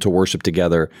Jerusalem to worship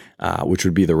together, which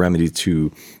would be the remedy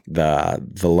to the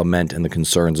lament and the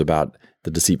concerns about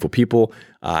the deceitful people.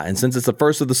 And since it's the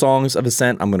first of the Songs of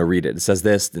Ascent, I'm going to read it. It says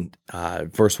this,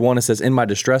 verse 1, it says, "In my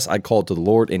distress I called to the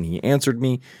Lord, and he answered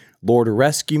me. Lord,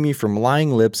 rescue me from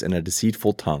lying lips and a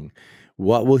deceitful tongue.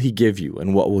 What will he give you,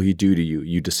 and what will he do to you,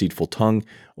 you deceitful tongue?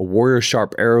 A warrior's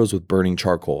sharp arrows with burning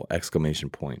charcoal!" Exclamation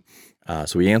point.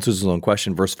 So he answers his own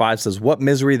question. Verse 5 says, "What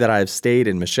misery that I have stayed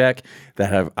in Meshech,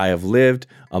 I have lived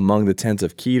among the tents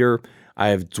of Kedar. I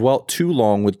have dwelt too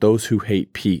long with those who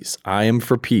hate peace. I am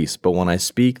for peace, but when I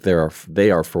speak, they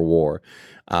are for war."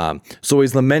 So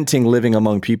he's lamenting living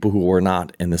among people who were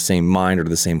not in the same mind or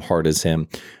the same heart as him,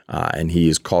 and he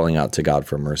is calling out to God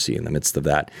for mercy in the midst of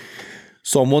that.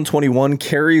 Psalm 121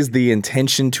 carries the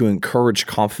intention to encourage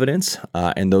confidence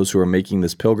in those who are making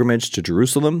this pilgrimage to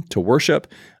Jerusalem to worship.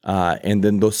 And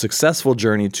then the successful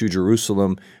journey to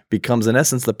Jerusalem becomes, in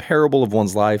essence, the parable of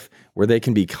one's life where they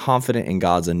can be confident in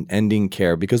God's unending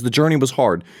care, because the journey was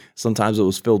hard. Sometimes it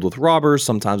was filled with robbers.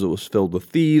 Sometimes it was filled with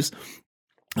thieves.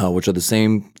 Which are the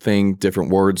same thing, different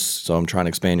words. So I'm trying to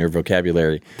expand your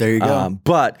vocabulary. There you go.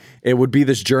 But it would be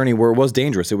this journey where it was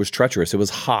dangerous. It was treacherous. It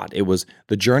was hot.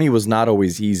 The journey was not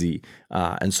always easy.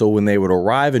 And so when they would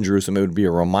arrive in Jerusalem, it would be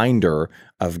a reminder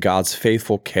of God's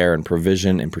faithful care and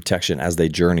provision and protection as they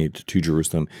journeyed to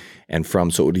Jerusalem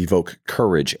so it would evoke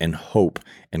courage and hope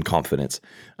and confidence.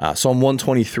 Psalm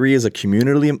 123 is a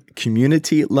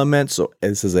community lament. So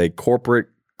this is a corporate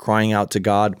crying out to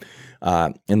God.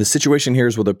 And the situation here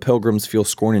is where the pilgrims feel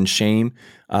scorn and shame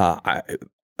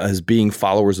as being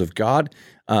followers of God.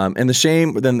 And the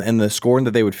shame and the scorn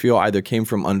that they would feel either came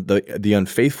from the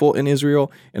unfaithful in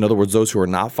Israel, in other words, those who are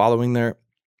not following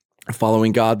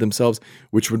God themselves,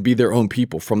 which would be their own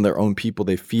people. From their own people,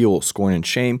 they feel scorn and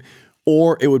shame.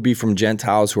 Or it would be from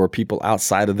Gentiles who are people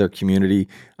outside of their community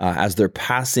as they're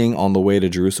passing on the way to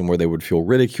Jerusalem, where they would feel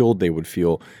ridiculed, they would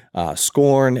feel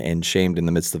scorn and shamed in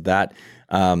the midst of that.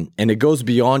 And it goes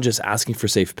beyond just asking for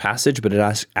safe passage, but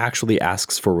it actually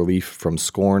asks for relief from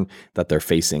scorn that they're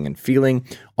facing and feeling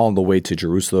on the way to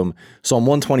Jerusalem. Psalm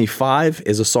 125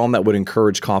 is a psalm that would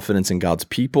encourage confidence in God's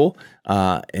people,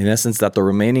 in essence, that the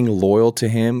remaining loyal to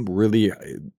him really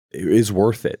is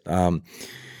worth it.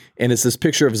 And it's this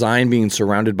picture of Zion being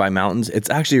surrounded by mountains. It's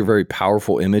actually a very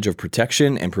powerful image of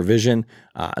protection and provision.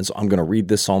 And so I'm going to read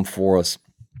this psalm for us.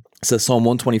 It says, Psalm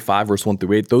 125, verse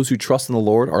 1-8, "Those who trust in the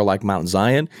Lord are like Mount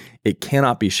Zion. It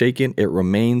cannot be shaken. It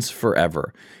remains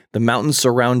forever. The mountains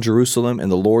surround Jerusalem,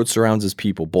 and the Lord surrounds his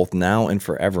people, both now and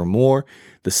forevermore.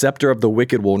 The scepter of the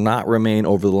wicked will not remain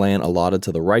over the land allotted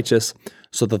to the righteous,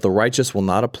 so that the righteous will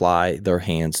not apply their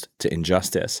hands to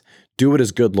injustice. Do what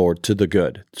is good, Lord, to the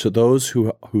good, to those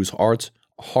whose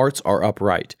hearts are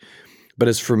upright. But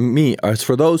as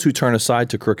for those who turn aside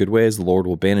to crooked ways, the Lord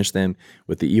will banish them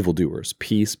with the evildoers.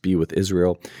 Peace be with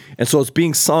Israel. And so it's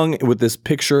being sung with this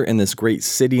picture in this great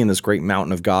city and this great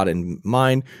mountain of God in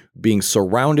mind, being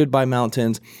surrounded by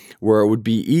mountains, where it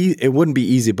wouldn't be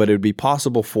easy, but it would be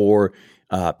possible for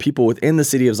people within the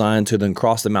city of Zion to then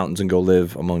cross the mountains and go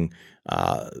live among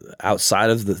outside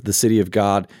of the city of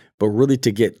God, but really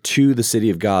to get to the city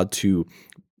of God to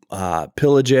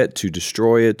pillage it, to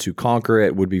destroy it, to conquer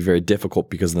it would be very difficult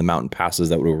because of the mountain passes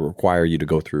that would require you to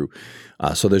go through.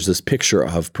 So there's this picture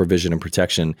of provision and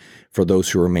protection for those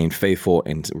who remain faithful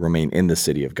and remain in the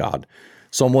city of God.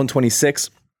 Psalm 126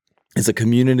 is a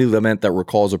community lament that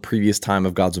recalls a previous time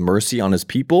of God's mercy on his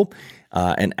people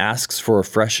and asks for a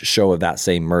fresh show of that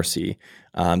same mercy.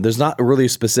 There's not a really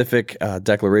specific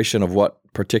declaration of what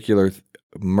particular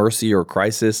mercy or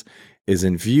crisis is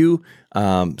in view,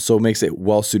 so it makes it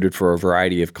well suited for a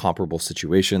variety of comparable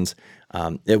situations.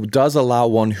 It does allow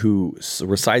one who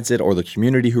recites it or the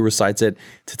community who recites it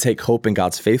to take hope in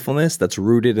God's faithfulness that's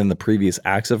rooted in the previous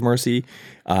acts of mercy,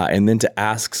 and then to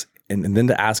ask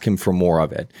him for more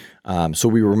of it. So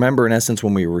we remember, in essence,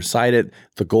 when we recite it,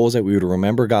 the goal is that we would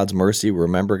remember God's mercy,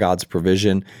 remember God's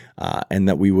provision, and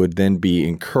that we would then be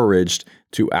encouraged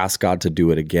to ask God to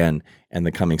do it again in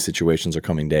the coming situations or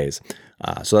coming days.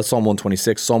 So that's Psalm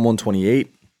 126. Psalm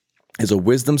 128 is a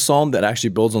wisdom psalm that actually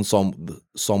builds on Psalm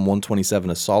 127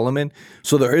 of Solomon.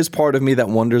 So there is part of me that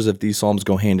wonders if these psalms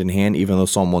go hand in hand, even though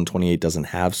Psalm 128 doesn't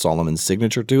have Solomon's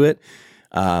signature to it.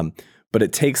 But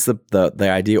it takes the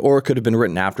idea, or it could have been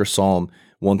written after Psalm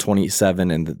 127,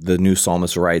 and the new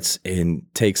psalmist writes and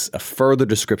takes a further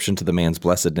description to the man's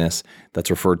blessedness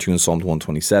that's referred to in Psalm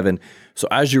 127. So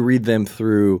as you read them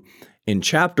through in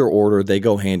chapter order, they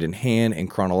go hand in hand. In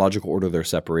chronological order, they're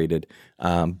separated.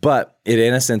 But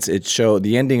in a sense,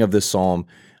 the ending of this psalm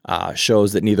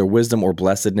shows that neither wisdom or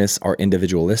blessedness are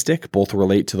individualistic. Both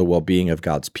relate to the well-being of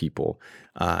God's people.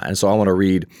 And so I want to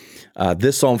read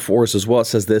this psalm for us as well. It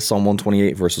says this, Psalm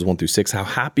 128, verses 1 through 6, "How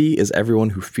happy is everyone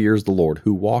who fears the Lord,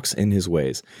 who walks in his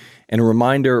ways." And a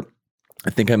reminder, I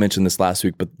think I mentioned this last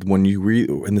week, but when you read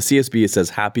in the CSB, it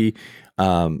says happy.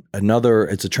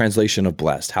 It's a translation of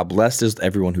blessed. How blessed is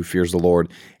everyone who fears the Lord.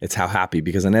 It's how happy,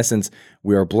 because in essence,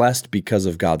 we are blessed because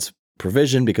of God's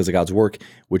provision, because of God's work,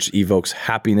 which evokes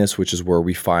happiness, which is where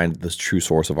we find the true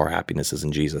source of our happiness is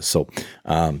in Jesus. So,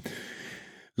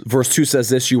 verse 2 says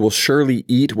this, "You will surely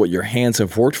eat what your hands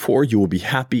have worked for. You will be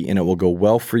happy and it will go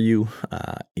well for you.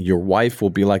 Your wife will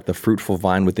be like the fruitful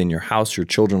vine within your house, your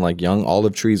children like young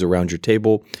olive trees around your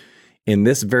table. In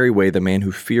this very way, the man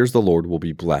who fears the Lord will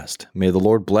be blessed. May the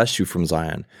Lord bless you from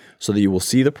Zion, so that you will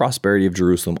see the prosperity of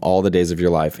Jerusalem all the days of your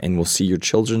life and will see your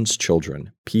children's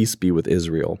children. Peace be with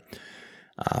Israel."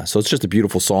 So it's just a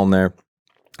beautiful psalm there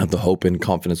of the hope and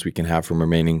confidence we can have from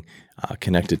remaining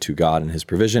connected to God and his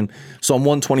provision. Psalm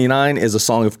 129 is a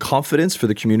song of confidence for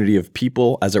the community of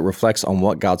people as it reflects on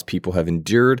what God's people have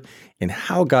endured and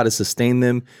how God has sustained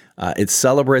them. It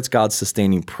celebrates God's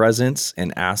sustaining presence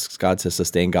and asks God to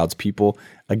sustain God's people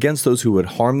against those who would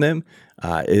harm them.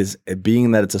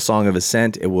 Being that it's a song of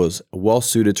ascent, it was well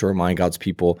suited to remind God's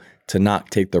people to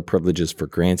not take their privileges for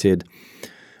granted.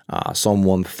 Psalm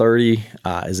 130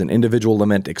 is an individual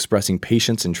lament expressing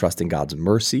patience and trusting God's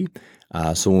mercy.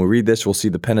 So when we read this, we'll see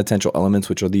the penitential elements,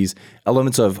 which are these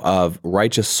elements of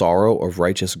righteous sorrow, of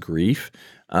righteous grief.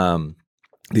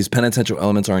 These penitential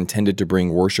elements are intended to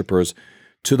bring worshipers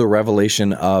to the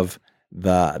revelation of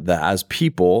the as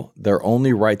people, their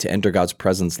only right to enter God's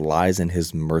presence lies in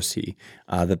his mercy,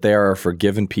 that they are a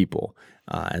forgiven people.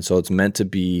 And so it's meant to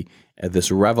be this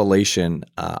revelation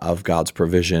of God's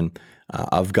provision,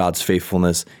 of God's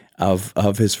faithfulness,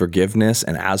 of his forgiveness,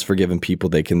 and as forgiven people,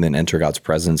 they can then enter God's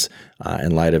presence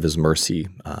in light of his mercy.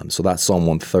 So that's Psalm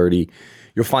 130.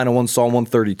 You'll find in Psalm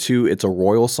 132, it's a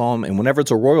royal psalm. And whenever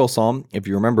it's a royal psalm, if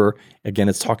you remember, again,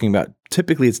 it's talking about,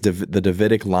 typically it's the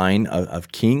Davidic line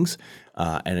of kings.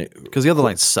 Because the other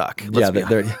lines suck.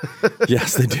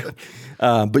 Yes, they do.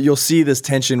 But you'll see this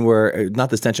tension not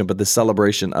this tension, but this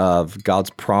celebration of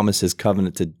God's promise, his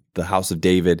covenant to the house of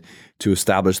David to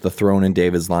establish the throne in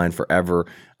David's line forever.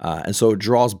 And so it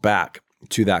draws back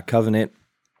to that covenant.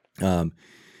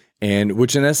 And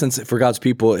which in essence for God's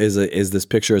people is this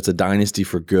picture. It's a dynasty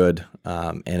for good,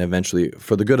 and eventually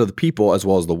for the good of the people as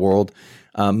well as the world.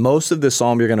 Most of this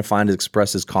psalm you're going to find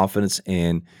expresses confidence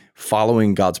in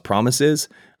following God's promises,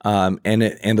 and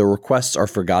the requests are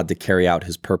for God to carry out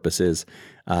his purposes.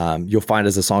 You'll find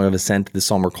as a song of ascent, this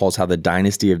psalm recalls how the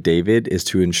dynasty of David is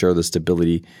to ensure the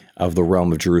stability of the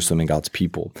realm of Jerusalem and God's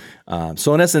people.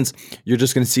 So in essence, you're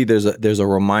just going to see there's a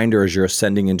reminder as you're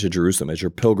ascending into Jerusalem, as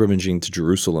you're pilgrimaging to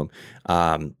Jerusalem,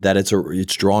 that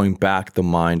it's drawing back the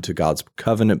mind to God's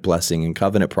covenant blessing and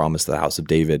covenant promise to the house of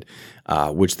David,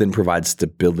 which then provides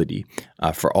stability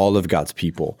for all of God's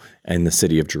people in the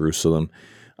city of Jerusalem.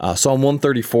 Psalm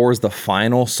 134 is the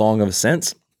final song of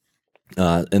ascents.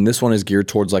 And this one is geared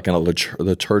towards like a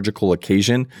liturgical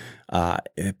occasion.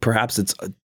 Perhaps it's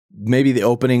maybe the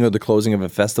opening or the closing of a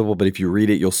festival, but if you read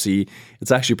it, you'll see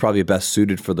it's actually probably best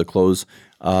suited for the close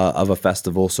of a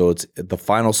festival. So it's the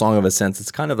final song of ascents.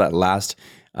 It's kind of that last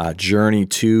journey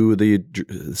to the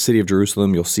city of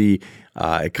Jerusalem. You'll see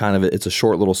it's a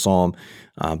short little psalm,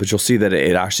 but you'll see that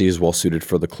it actually is well suited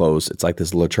for the close. It's like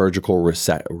this liturgical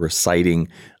reciting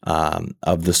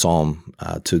of the psalm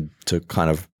to kind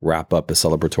of wrap up a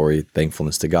celebratory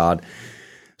thankfulness to God.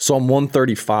 Psalm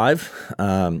 135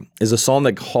 is a psalm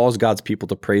that calls God's people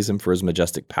to praise him for his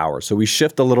majestic power. So we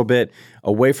shift a little bit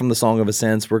away from the Song of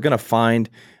Ascents. We're going to find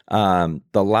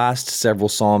the last several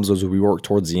psalms as we work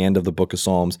towards the end of the book of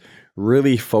Psalms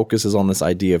really focuses on this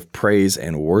idea of praise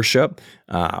and worship,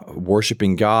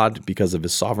 worshiping God because of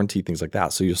his sovereignty, things like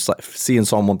that. So you'll see in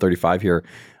Psalm 135 here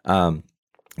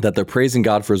that they're praising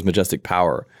God for his majestic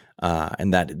power,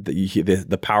 and that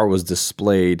the power was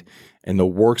displayed in the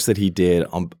works that he did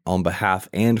on behalf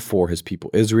and for his people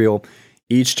Israel.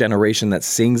 Each generation that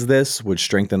sings this would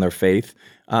strengthen their faith,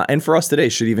 and for us today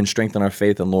should even strengthen our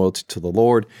faith and loyalty to the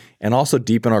Lord, and also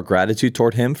deepen our gratitude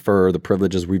toward him for the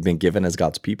privileges we've been given as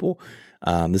God's people.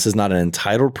 This is not an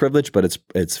entitled privilege, but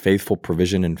it's faithful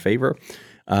provision and favor.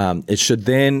 It should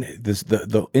then,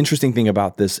 the interesting thing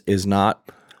about this is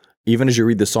not, even as you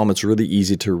read the psalm, it's really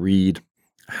easy to read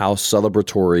how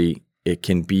celebratory it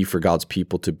can be for God's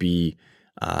people to be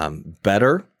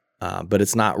better, but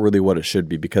it's not really what it should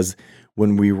be, because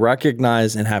when we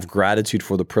recognize and have gratitude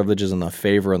for the privileges and the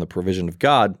favor and the provision of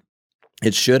God,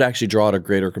 it should actually draw out a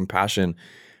greater compassion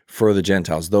for the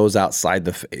Gentiles, those outside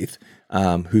the faith,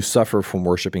 who suffer from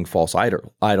worshiping false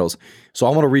idols. So I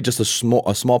want to read just a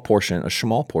small portion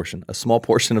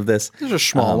of this. There's a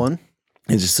small one.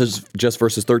 It says just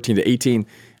verses 13 to 18,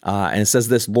 and it says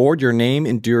this: Lord, your name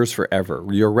endures forever,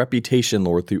 your reputation,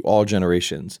 Lord, through all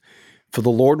generations. For the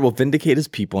Lord will vindicate his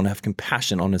people and have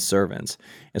compassion on his servants.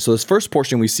 And so this first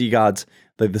portion, we see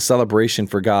the celebration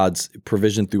for God's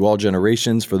provision through all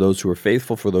generations, for those who are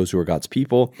faithful, for those who are God's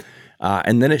people.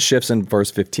 And then it shifts in verse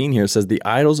 15 here. It says, the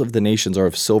idols of the nations are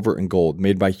of silver and gold,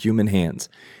 made by human hands.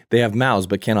 They have mouths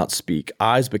but cannot speak,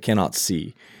 eyes but cannot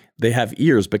see. They have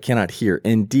ears but cannot hear.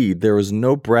 Indeed, there is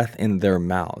no breath in their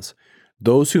mouths.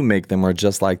 Those who make them are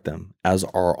just like them, as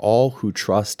are all who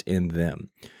trust in them.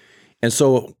 And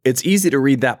so it's easy to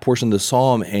read that portion of the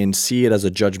psalm and see it as a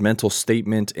judgmental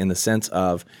statement in the sense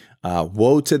of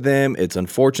woe to them. It's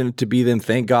unfortunate to be them.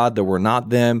 Thank God that we're not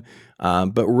them.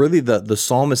 But really the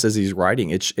psalmist, as he's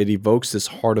writing, it evokes this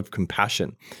heart of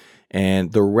compassion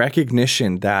and the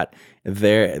recognition that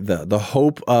the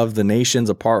hope of the nations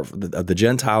of the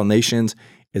Gentile nations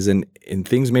is in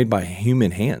things made by human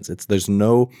hands. There's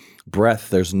no breath,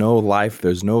 there's no life,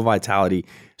 there's no vitality.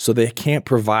 So they can't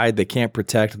provide, they can't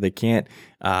protect, they can't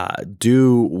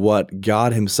do what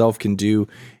God himself can do.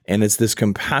 And it's this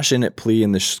compassionate plea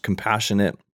and this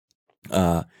compassionate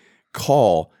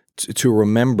call to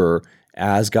remember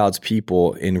as God's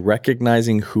people, in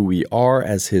recognizing who we are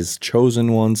as his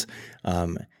chosen ones,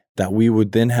 that we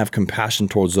would then have compassion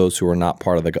towards those who are not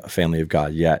part of the family of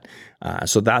God yet.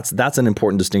 So that's an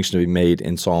important distinction to be made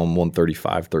in Psalm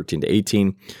 135, 13 to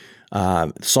 18.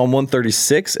 Psalm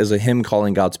 136 is a hymn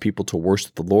calling God's people to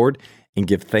worship the Lord and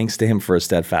give thanks to him for his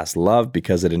steadfast love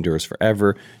because it endures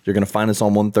forever. You're going to find in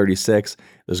Psalm 136,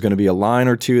 there's going to be a line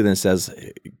or two that says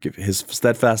his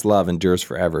steadfast love endures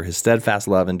forever. His steadfast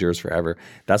love endures forever.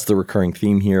 That's the recurring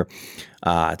theme here.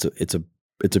 It's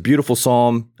a beautiful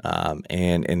psalm,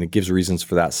 and it gives reasons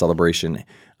for that celebration,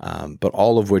 but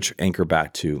all of which anchor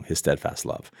back to his steadfast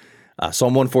love.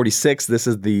 Psalm 146, this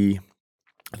is the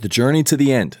journey to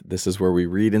the end. This is where we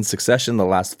read in succession the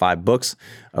last 5 books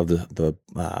of the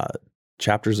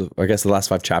chapters of, I guess the last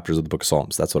 5 chapters of the book of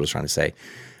Psalms. That's what I was trying to say.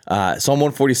 Psalm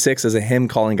 146 is a hymn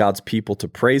calling God's people to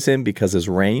praise him because his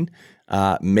reign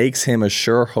makes him a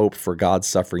sure hope for God's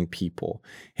suffering people.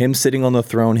 Him sitting on the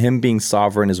throne, him being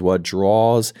sovereign is what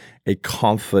draws a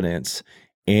confidence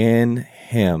in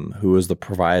him who is the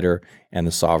provider and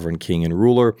the sovereign king and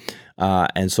ruler.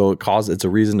 And so it's a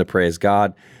reason to praise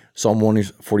God. Psalm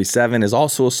 147 is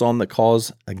also a psalm that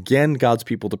calls, again, God's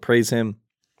people to praise him.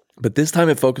 But this time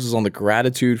it focuses on the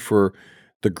gratitude for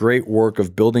the great work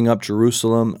of building up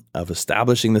Jerusalem, of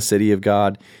establishing the city of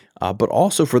God, but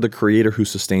also for the Creator who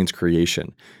sustains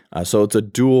creation. So it's a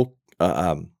dual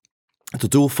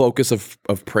focus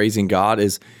of praising God,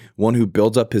 is one who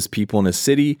builds up his people in his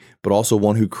city, but also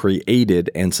one who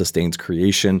created and sustains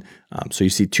creation. So you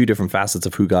see two different facets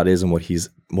of who God is and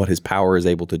what his power is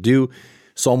able to do.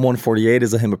 Psalm 148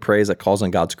 is a hymn of praise that calls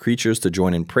on God's creatures to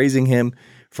join in praising him,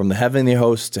 from the heavenly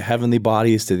hosts to heavenly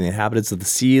bodies to the inhabitants of the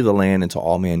sea, the land, and to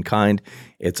all mankind.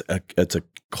 It's a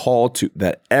call to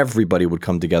that everybody would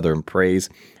come together and praise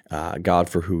God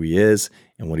for who he is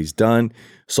and what he's done.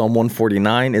 Psalm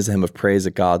 149 is a hymn of praise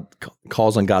that God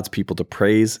calls on God's people to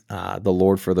praise the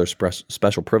Lord for their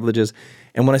special privileges.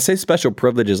 And when I say special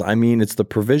privileges, I mean it's the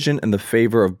provision and the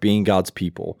favor of being God's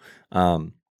people,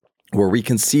 where we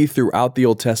can see throughout the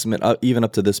Old Testament, even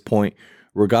up to this point,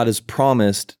 where God has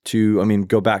promised to,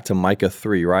 go back to Micah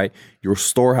 3, right? Your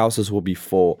storehouses will be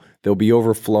full. They'll be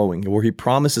overflowing. Where he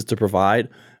promises to provide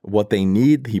what they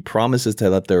need. He promises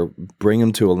to bring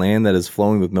them to a land that is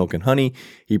flowing with milk and honey.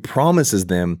 He promises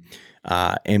them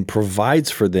and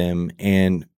provides for them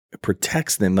and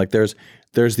protects them. Like there's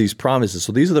these promises.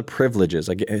 So these are the privileges.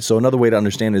 So another way to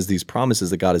understand is these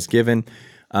promises that God has given.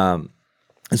 And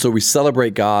so we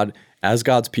celebrate God as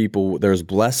God's people. There's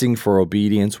blessing for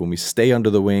obedience when we stay under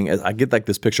the wing. I get like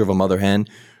this picture of a mother hen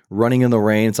running in the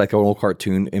rain. It's like an old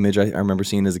cartoon image I remember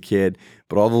seeing as a kid.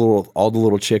 But all the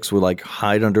little chicks would like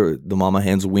hide under the mama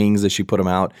hen's wings as she put them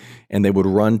out, and they would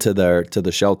run to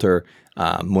the shelter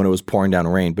when it was pouring down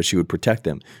rain. But she would protect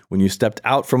them. When you stepped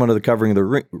out from under the covering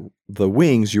of the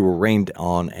wings, you were rained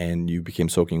on and you became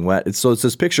soaking wet. So it's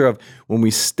this picture of when we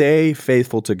stay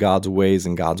faithful to God's ways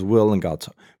and God's will and God's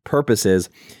purposes,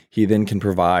 he then can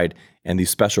provide, and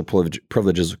these special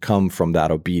privileges come from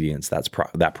that obedience,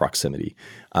 that proximity.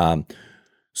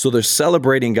 So they're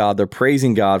celebrating God, they're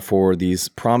praising God for these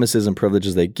promises and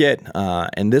privileges they get.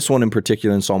 And this one in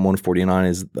particular in Psalm 149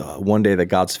 is one day that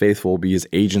God's faithful will be his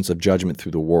agents of judgment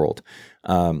through the world.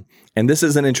 And this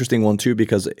is an interesting one too,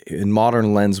 because in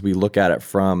modern lens, we look at it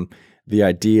from the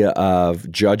idea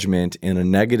of judgment in a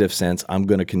negative sense. I'm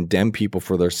going to condemn people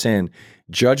for their sin.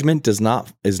 Judgment is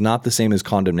not the same as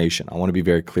condemnation. I want to be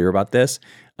very clear about this.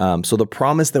 So the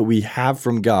promise that we have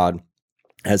from God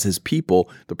as his people,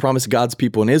 the promise God's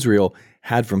people in Israel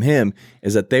had from him,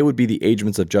 is that they would be the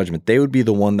agents of judgment. They would be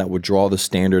the one that would draw the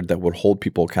standard, that would hold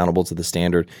people accountable to the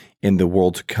standard in the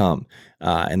world to come,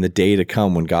 and the day to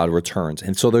come when God returns.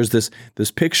 And so there's this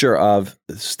picture of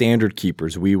standard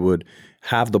keepers. We would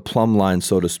have the plumb line,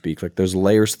 so to speak. Like there's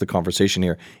layers to the conversation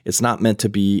here. It's not meant to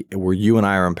be where you and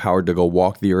I are empowered to go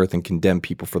walk the earth and condemn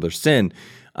people for their sin,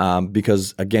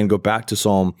 because again, go back to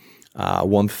Psalm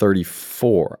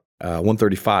 135,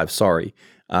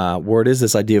 where it is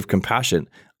this idea of compassion.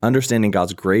 Understanding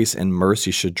God's grace and mercy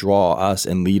should draw us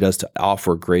and lead us to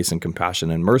offer grace and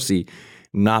compassion and mercy,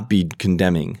 not be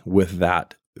condemning with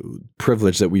that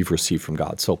privilege that we've received from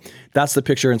God. So that's the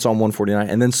picture in Psalm 149.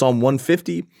 And then Psalm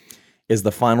 150 is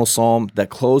the final psalm that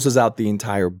closes out the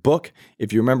entire book.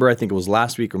 If you remember, I think it was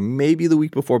last week or maybe the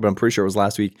week before, but I'm pretty sure it was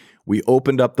last week, we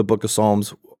opened up the book of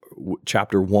Psalms,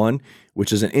 chapter 1,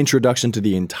 which is an introduction to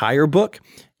the entire book,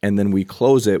 and then we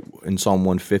close it in Psalm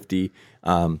 150.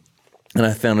 And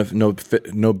I found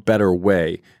no better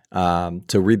way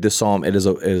to read this psalm.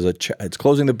 It's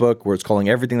closing the book where it's calling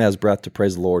everything that has breath to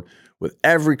praise the Lord with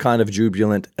every kind of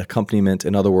jubilant accompaniment.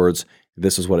 In other words,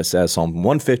 this is what it says, Psalm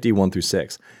 150, 1 through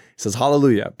 6. It says,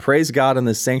 hallelujah, praise God in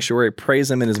the sanctuary, praise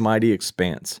him in his mighty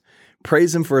expanse.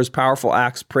 Praise him for his powerful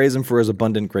acts, praise him for his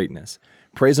abundant greatness.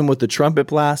 Praise him with the trumpet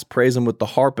blast, praise him with the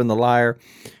harp and the lyre,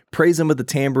 praise him with the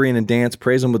tambourine and dance,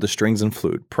 praise him with the strings and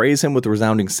flute, praise him with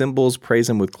resounding cymbals, praise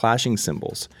him with clashing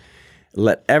cymbals.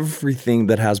 Let everything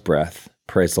that has breath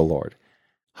praise the Lord.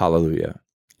 Hallelujah.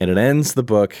 And it ends the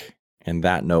book in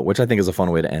that note, which I think is a fun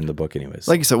way to end the book anyways.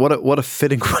 Like you said, what a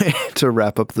fitting way to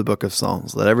wrap up the book of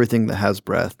Psalms. Let everything that has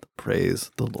breath praise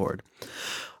the Lord.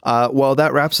 Well,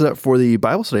 that wraps it up for the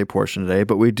Bible study portion today,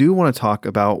 but we do want to talk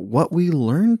about what we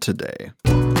learned today.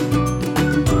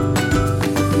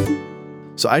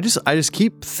 So I just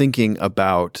keep thinking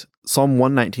about Psalm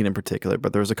 119 in particular,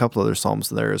 but there's a couple other Psalms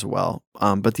there as well.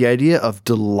 But the idea of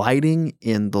delighting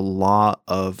in the law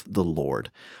of the Lord.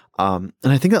 And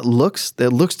I think that looks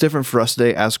different for us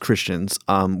today as Christians.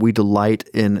 We delight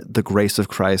in the grace of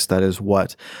Christ. That is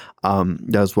what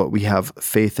we have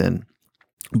faith in.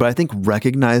 But I think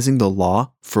recognizing the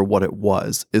law for what it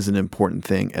was is an important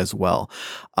thing as well.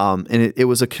 And it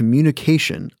was a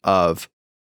communication of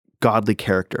godly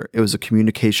character. It was a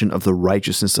communication of the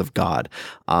righteousness of God.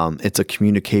 It's a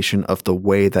communication of the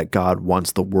way that God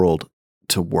wants the world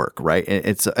to work, right?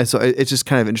 And so it's just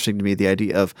kind of interesting to me, the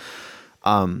idea of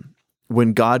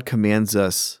when God commands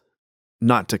us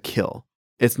not to kill.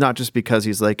 It's not just because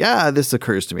he's like, this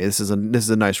occurs to me. This is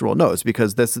a nice rule. No, it's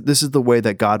because this is the way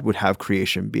that God would have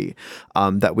creation be.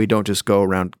 That we don't just go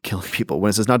around killing people. When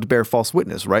it says not to bear false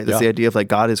witness, right? That's the idea of like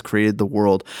God has created the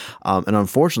world, and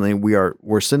unfortunately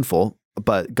we're sinful.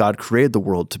 But God created the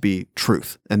world to be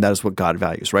truth, and that is what God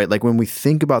values, right? Like when we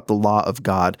think about the law of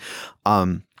God,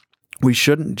 we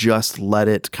shouldn't just let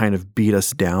it kind of beat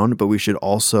us down, but we should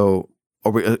also.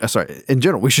 In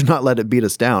general, we should not let it beat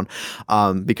us down,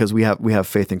 because we have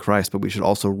faith in Christ, but we should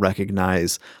also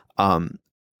recognize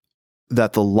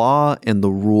that the law and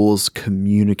the rules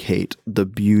communicate the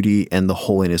beauty and the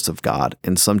holiness of God.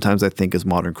 And sometimes I think as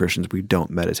modern Christians, we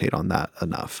don't meditate on that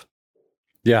enough.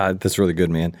 Yeah, that's really good,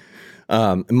 man.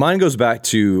 Mine goes back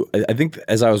to, I think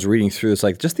as I was reading through this,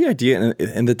 like just the idea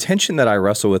and the tension that I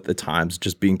wrestle with at times,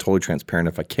 just being totally transparent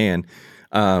if I can,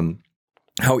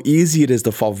 how easy it is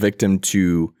to fall victim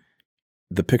to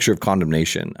the picture of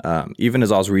condemnation. Even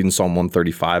as I was reading Psalm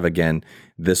 135 again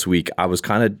this week, I was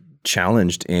kind of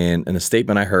challenged in a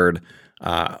statement I heard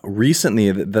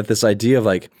recently that this idea of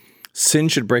like sin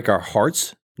should break our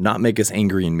hearts, not make us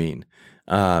angry and mean.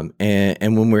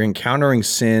 And when we're encountering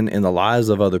sin in the lives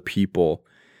of other people,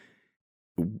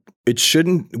 we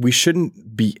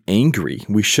shouldn't be angry.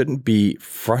 We shouldn't be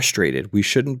frustrated. We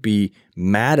shouldn't be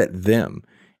mad at them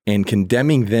and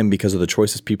condemning them because of the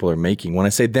choices people are making. When I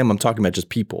say them, I'm talking about just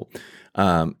people.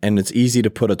 And it's easy to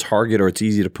put a target or it's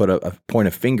easy to put a point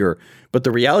of finger. But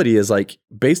the reality is, like,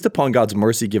 based upon God's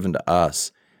mercy given to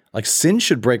us, like sin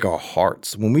should break our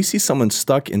hearts. When we see someone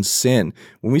stuck in sin,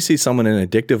 when we see someone in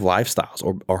addictive lifestyles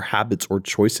or habits or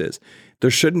choices, there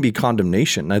shouldn't be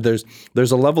condemnation. Now, there's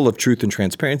a level of truth and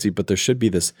transparency, but there should be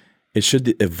this, it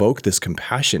should evoke this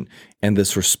compassion and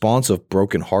this response of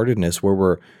brokenheartedness where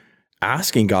we're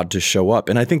asking God to show up.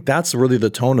 And I think that's really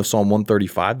the tone of Psalm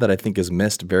 135 that I think is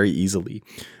missed very easily.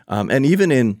 And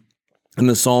even in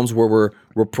the Psalms where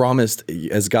we're promised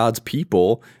as God's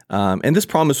people, and this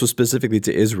promise was specifically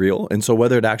to Israel, and so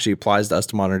whether it actually applies to us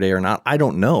to modern day or not, I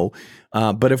don't know.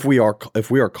 But if we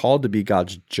are called to be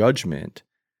God's judgment,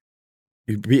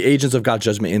 be agents of God's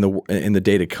judgment in the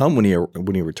day to come when he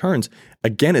returns,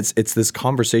 again, it's this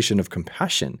conversation of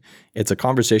compassion. It's a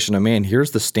conversation of, man,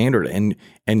 here's the standard,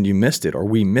 and you missed it, or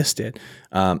we missed it.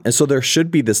 And so there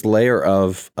should be this layer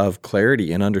of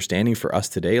clarity and understanding for us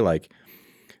today. Like,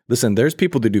 listen, there's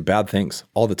people that do bad things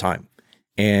all the time,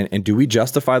 and do we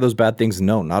justify those bad things?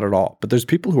 No, not at all. But there's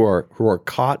people who are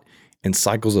caught in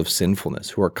cycles of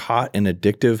sinfulness, who are caught in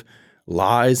addictive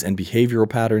lies and behavioral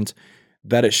patterns,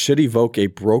 that it should evoke a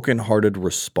brokenhearted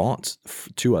response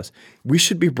to us. We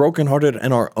should be brokenhearted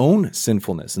in our own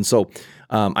sinfulness. And so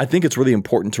I think it's really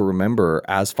important to remember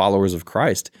as followers of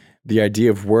Christ, the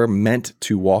idea of we're meant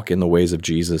to walk in the ways of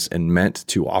Jesus and meant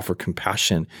to offer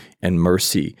compassion and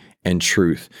mercy and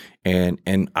truth. And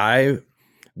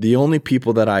the only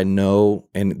people that I know,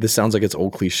 and this sounds like it's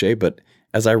old cliche, but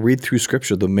as I read through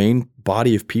scripture, the main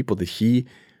body of people that he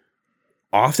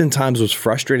oftentimes was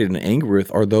frustrated and angry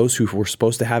with are those who were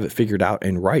supposed to have it figured out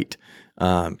and right,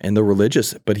 and the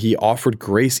religious, but he offered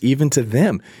grace even to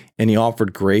them, and he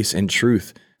offered grace and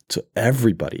truth to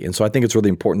everybody. And so I think it's really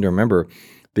important to remember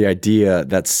the idea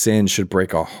that sin should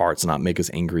break our hearts, not make us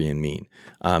angry and mean.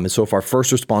 And so if our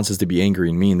first response is to be angry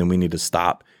and mean, then we need to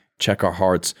stop, check our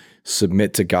hearts,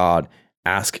 submit to God,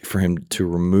 ask for him to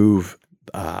remove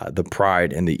the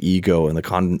pride and the ego and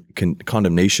the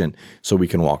condemnation so we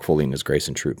can walk fully in his grace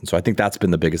and truth. And so I think that's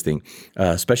been the biggest thing,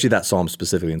 especially that psalm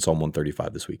specifically in Psalm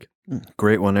 135 this week.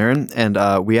 Great one, Aaron. And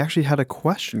we actually had a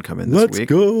question come in this week. Let's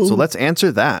go. So let's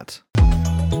answer that.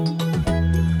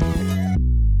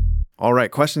 All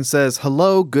right. Question says,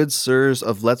 hello, good sirs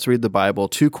of Let's Read the Bible.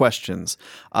 2 questions.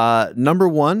 Number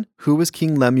 1, who was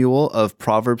King Lemuel of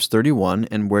Proverbs 31,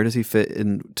 and where does he fit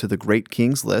into the great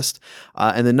kings list?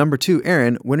 And then number 2,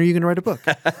 Aaron, when are you going to write a book?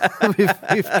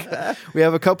 we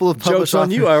have a couple of published Joke's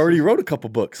on you. I already wrote a couple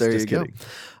books. There Just you kidding.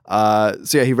 go.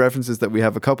 So yeah, he references that we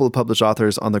have a couple of published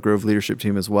authors on the Grove leadership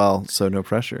team as well, so no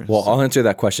pressure. Well, I'll answer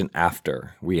that question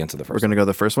after we answer the first We're going to go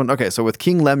the first one. Okay, so with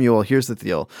King Lemuel, here's the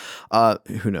deal.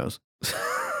 Who knows?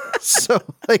 So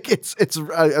like it's this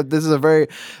is a very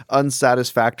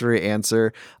unsatisfactory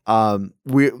answer.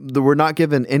 We're not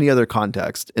given any other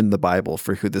context in the Bible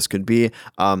for who this could be.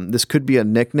 This could be a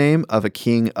nickname of a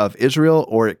king of Israel,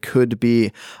 or it could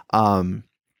be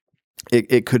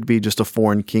it could be just a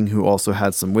foreign king who also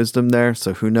had some wisdom there.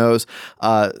 So who knows?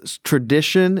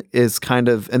 Tradition is kind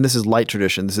of, and this is light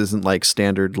tradition. This isn't like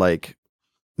standard like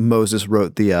Moses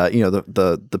wrote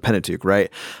the Pentateuch, right?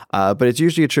 But it's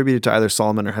usually attributed to either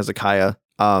Solomon or Hezekiah.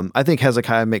 I think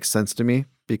Hezekiah makes sense to me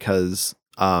because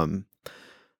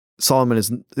Solomon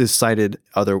is cited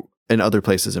in other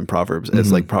places in Proverbs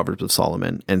as like Proverbs of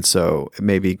Solomon, and so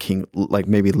maybe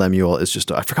maybe Lemuel is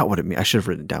just I forgot what it means. I should have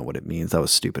written down what it means. That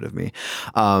was stupid of me.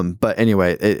 But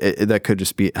anyway, that could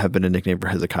just have been a nickname for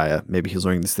Hezekiah. Maybe he's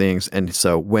learning these things, and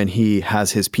so when he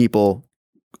has his people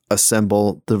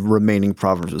assemble the remaining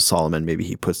Proverbs of Solomon, maybe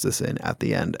he puts this in at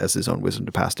the end as his own wisdom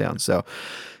to pass down. So,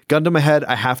 gun to my head,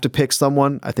 I have to pick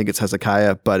someone. I think it's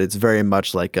Hezekiah, but it's very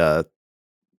much like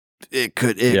it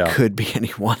could be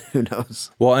anyone. Who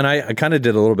knows? Well, and I kind of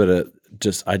did a little bit of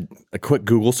a quick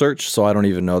Google search, so I don't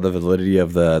even know the validity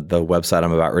of the website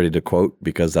I'm about ready to quote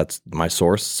because that's my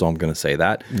source. So I'm going to say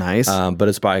that. Nice. But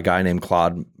it's by a guy named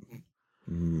Claude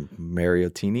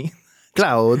Mariottini.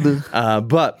 Cloud.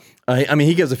 But I mean,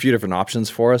 he gives a few different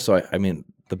options for us. So I mean,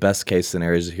 the best case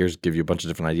scenario is here's give you a bunch of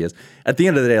different ideas. At the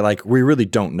end of the day, like we really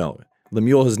don't know.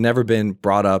 Lemuel has never been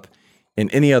brought up in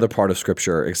any other part of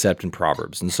Scripture except in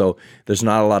Proverbs. And so there's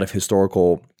not a lot of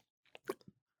historical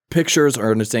pictures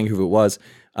or understanding who it was.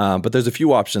 But there's a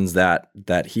few options that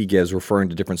he gives referring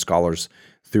to different scholars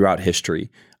throughout history.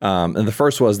 And the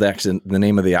first was the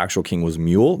name of the actual king was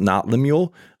Mule, not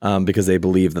Lemuel, because they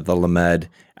believe that the Lamed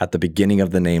at the beginning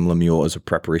of the name Lemuel is a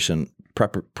preposition,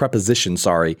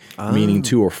 meaning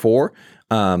two or four.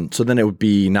 So then it would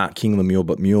be not King Lemuel,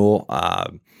 but Mule.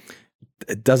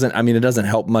 It doesn't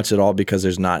help much at all because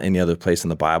there's not any other place in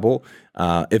the Bible.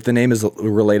 If the name is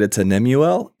related to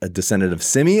Nemuel, a descendant of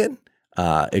Simeon,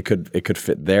 it could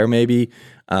fit there maybe.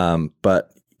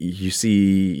 But you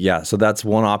see, yeah, so that's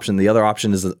one option. The other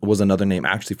option was another name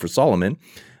actually for Solomon.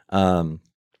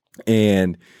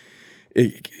 And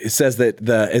it says that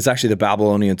it's actually the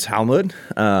Babylonian Talmud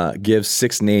gives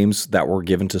 6 names that were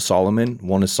given to Solomon.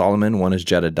 One is Solomon, one is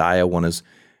Jedediah, one is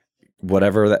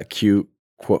whatever that cute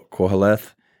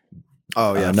Koheleth.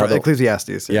 Oh yeah, for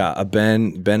Ecclesiastes. Yeah,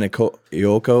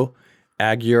 Ioko,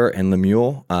 Agur, and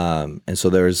Lemuel. And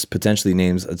so there's potentially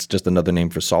names. It's just another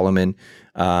name for Solomon.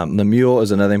 Lemuel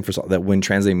is another name for that when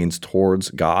translated means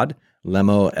towards God.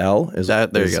 Lemuel is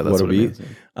that. There you go. That's what it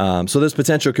means. So this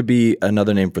potential could be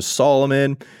another name for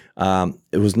Solomon.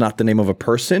 It was not the name of a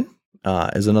person.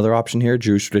 Is another option here.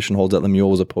 Jewish tradition holds that Lemuel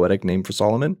was a poetic name for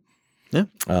Solomon. Yeah.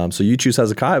 So you choose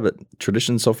Hezekiah, but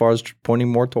tradition so far is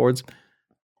pointing more towards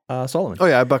Solomon. Oh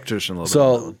yeah, I buck tradition a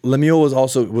little bit. So Lemuel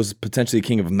was potentially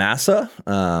king of Massa.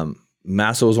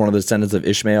 Massa was one of the descendants of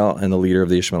Ishmael and the leader of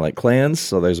the Ishmaelite clans.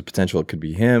 So there's a potential it could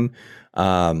be him.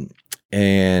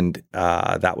 And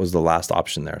that was the last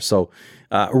option there. So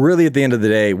really at the end of the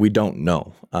day, we don't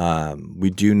know.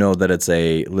 We do know that it's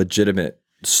a legitimate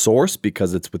source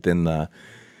because it's within the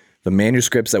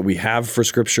manuscripts that we have for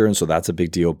Scripture, and so that's a big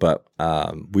deal. But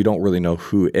we don't really know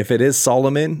who. If it is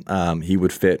Solomon, he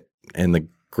would fit in the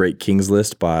Great Kings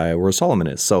list by where Solomon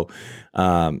is. So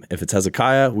if it's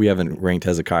Hezekiah, we haven't ranked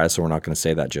Hezekiah, so we're not going to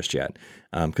say that just yet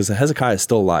because Hezekiah is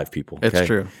still alive, people. Okay? It's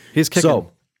true. He's kicking.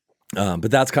 So, but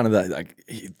that's kind of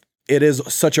it is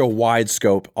such a wide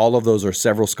scope. All of those are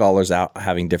several scholars out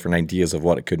having different ideas of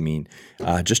what it could mean.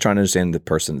 Just trying to understand the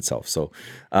person itself. So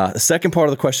the second part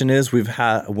of the question is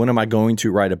when am I going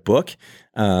to write a book?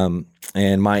 And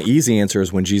my easy answer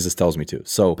is when Jesus tells me to.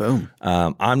 So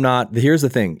I'm not, here's the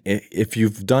thing. If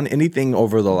you've done anything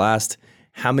over the last,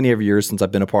 how many of years since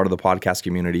I've been a part of the podcast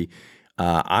community,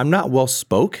 I'm not well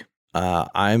spoke.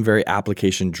 I'm very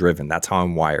application driven. That's how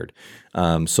I'm wired.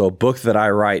 So a book that I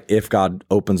write, if God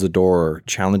opens a door or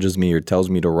challenges me or tells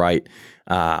me to write,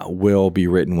 will be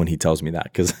written when he tells me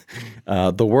that. Because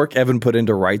the work Evan put in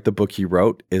to write the book he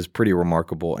wrote is pretty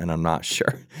remarkable, and I'm not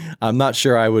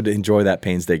sure I would enjoy that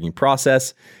painstaking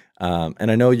process. And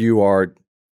I know you are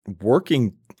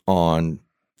working on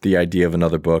the idea of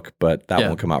another book, but that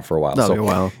won't come out for a while. That'll be a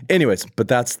while. Anyways, but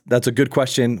that's a good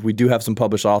question. We do have some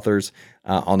published authors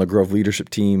on the Grove leadership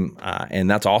team, and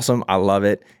that's awesome. I love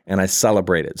it, and I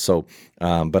celebrate it. So,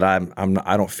 but I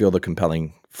don't feel the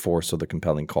compelling force or the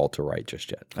compelling call to write just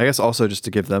yet. I guess also just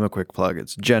to give them a quick plug,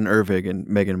 it's Jen Ervig and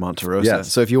Megan Monterosa.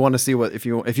 Yes. So if you want to see if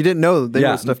you didn't know, they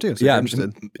wrote stuff too. So yeah,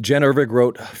 Jen Ervig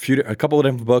wrote a couple of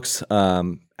different books,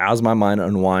 As My Mind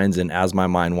Unwinds and As My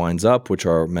Mind Winds Up, which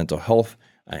are mental health,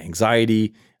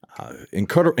 anxiety,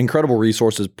 incredible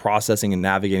resources, processing and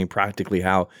navigating practically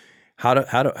how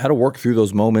to work through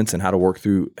those moments and how to work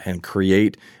through and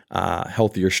create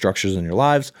healthier structures in your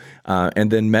lives.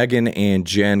 And then Megan and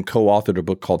Jen co-authored a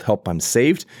book called Help I'm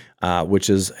Saved, which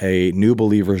is a new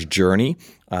believer's journey.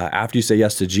 After you say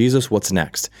yes to Jesus, what's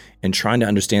next? And trying to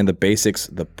understand the basics,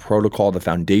 the protocol, the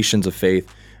foundations of faith,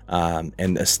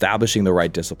 and establishing the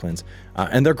right disciplines.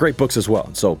 And they're great books as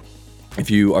well. So if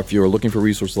you're looking for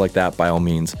resources like that, by all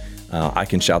means, I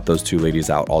can shout those two ladies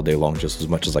out all day long, just as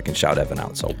much as I can shout Evan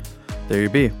out. So there you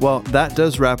be. Well, that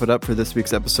does wrap it up for this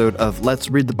week's episode of Let's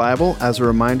Read the Bible. As a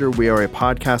reminder, we are a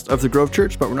podcast of the Grove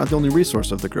Church, but we're not the only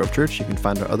resource of the Grove Church. You can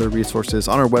find our other resources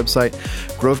on our website,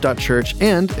 grove.church.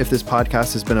 And if this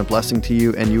podcast has been a blessing to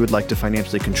you and you would like to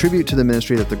financially contribute to the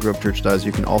ministry that the Grove Church does,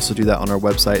 you can also do that on our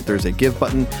website. There's a give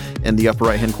button in the upper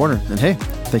right-hand corner. And hey,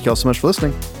 thank you all so much for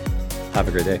listening. Have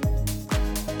a great day.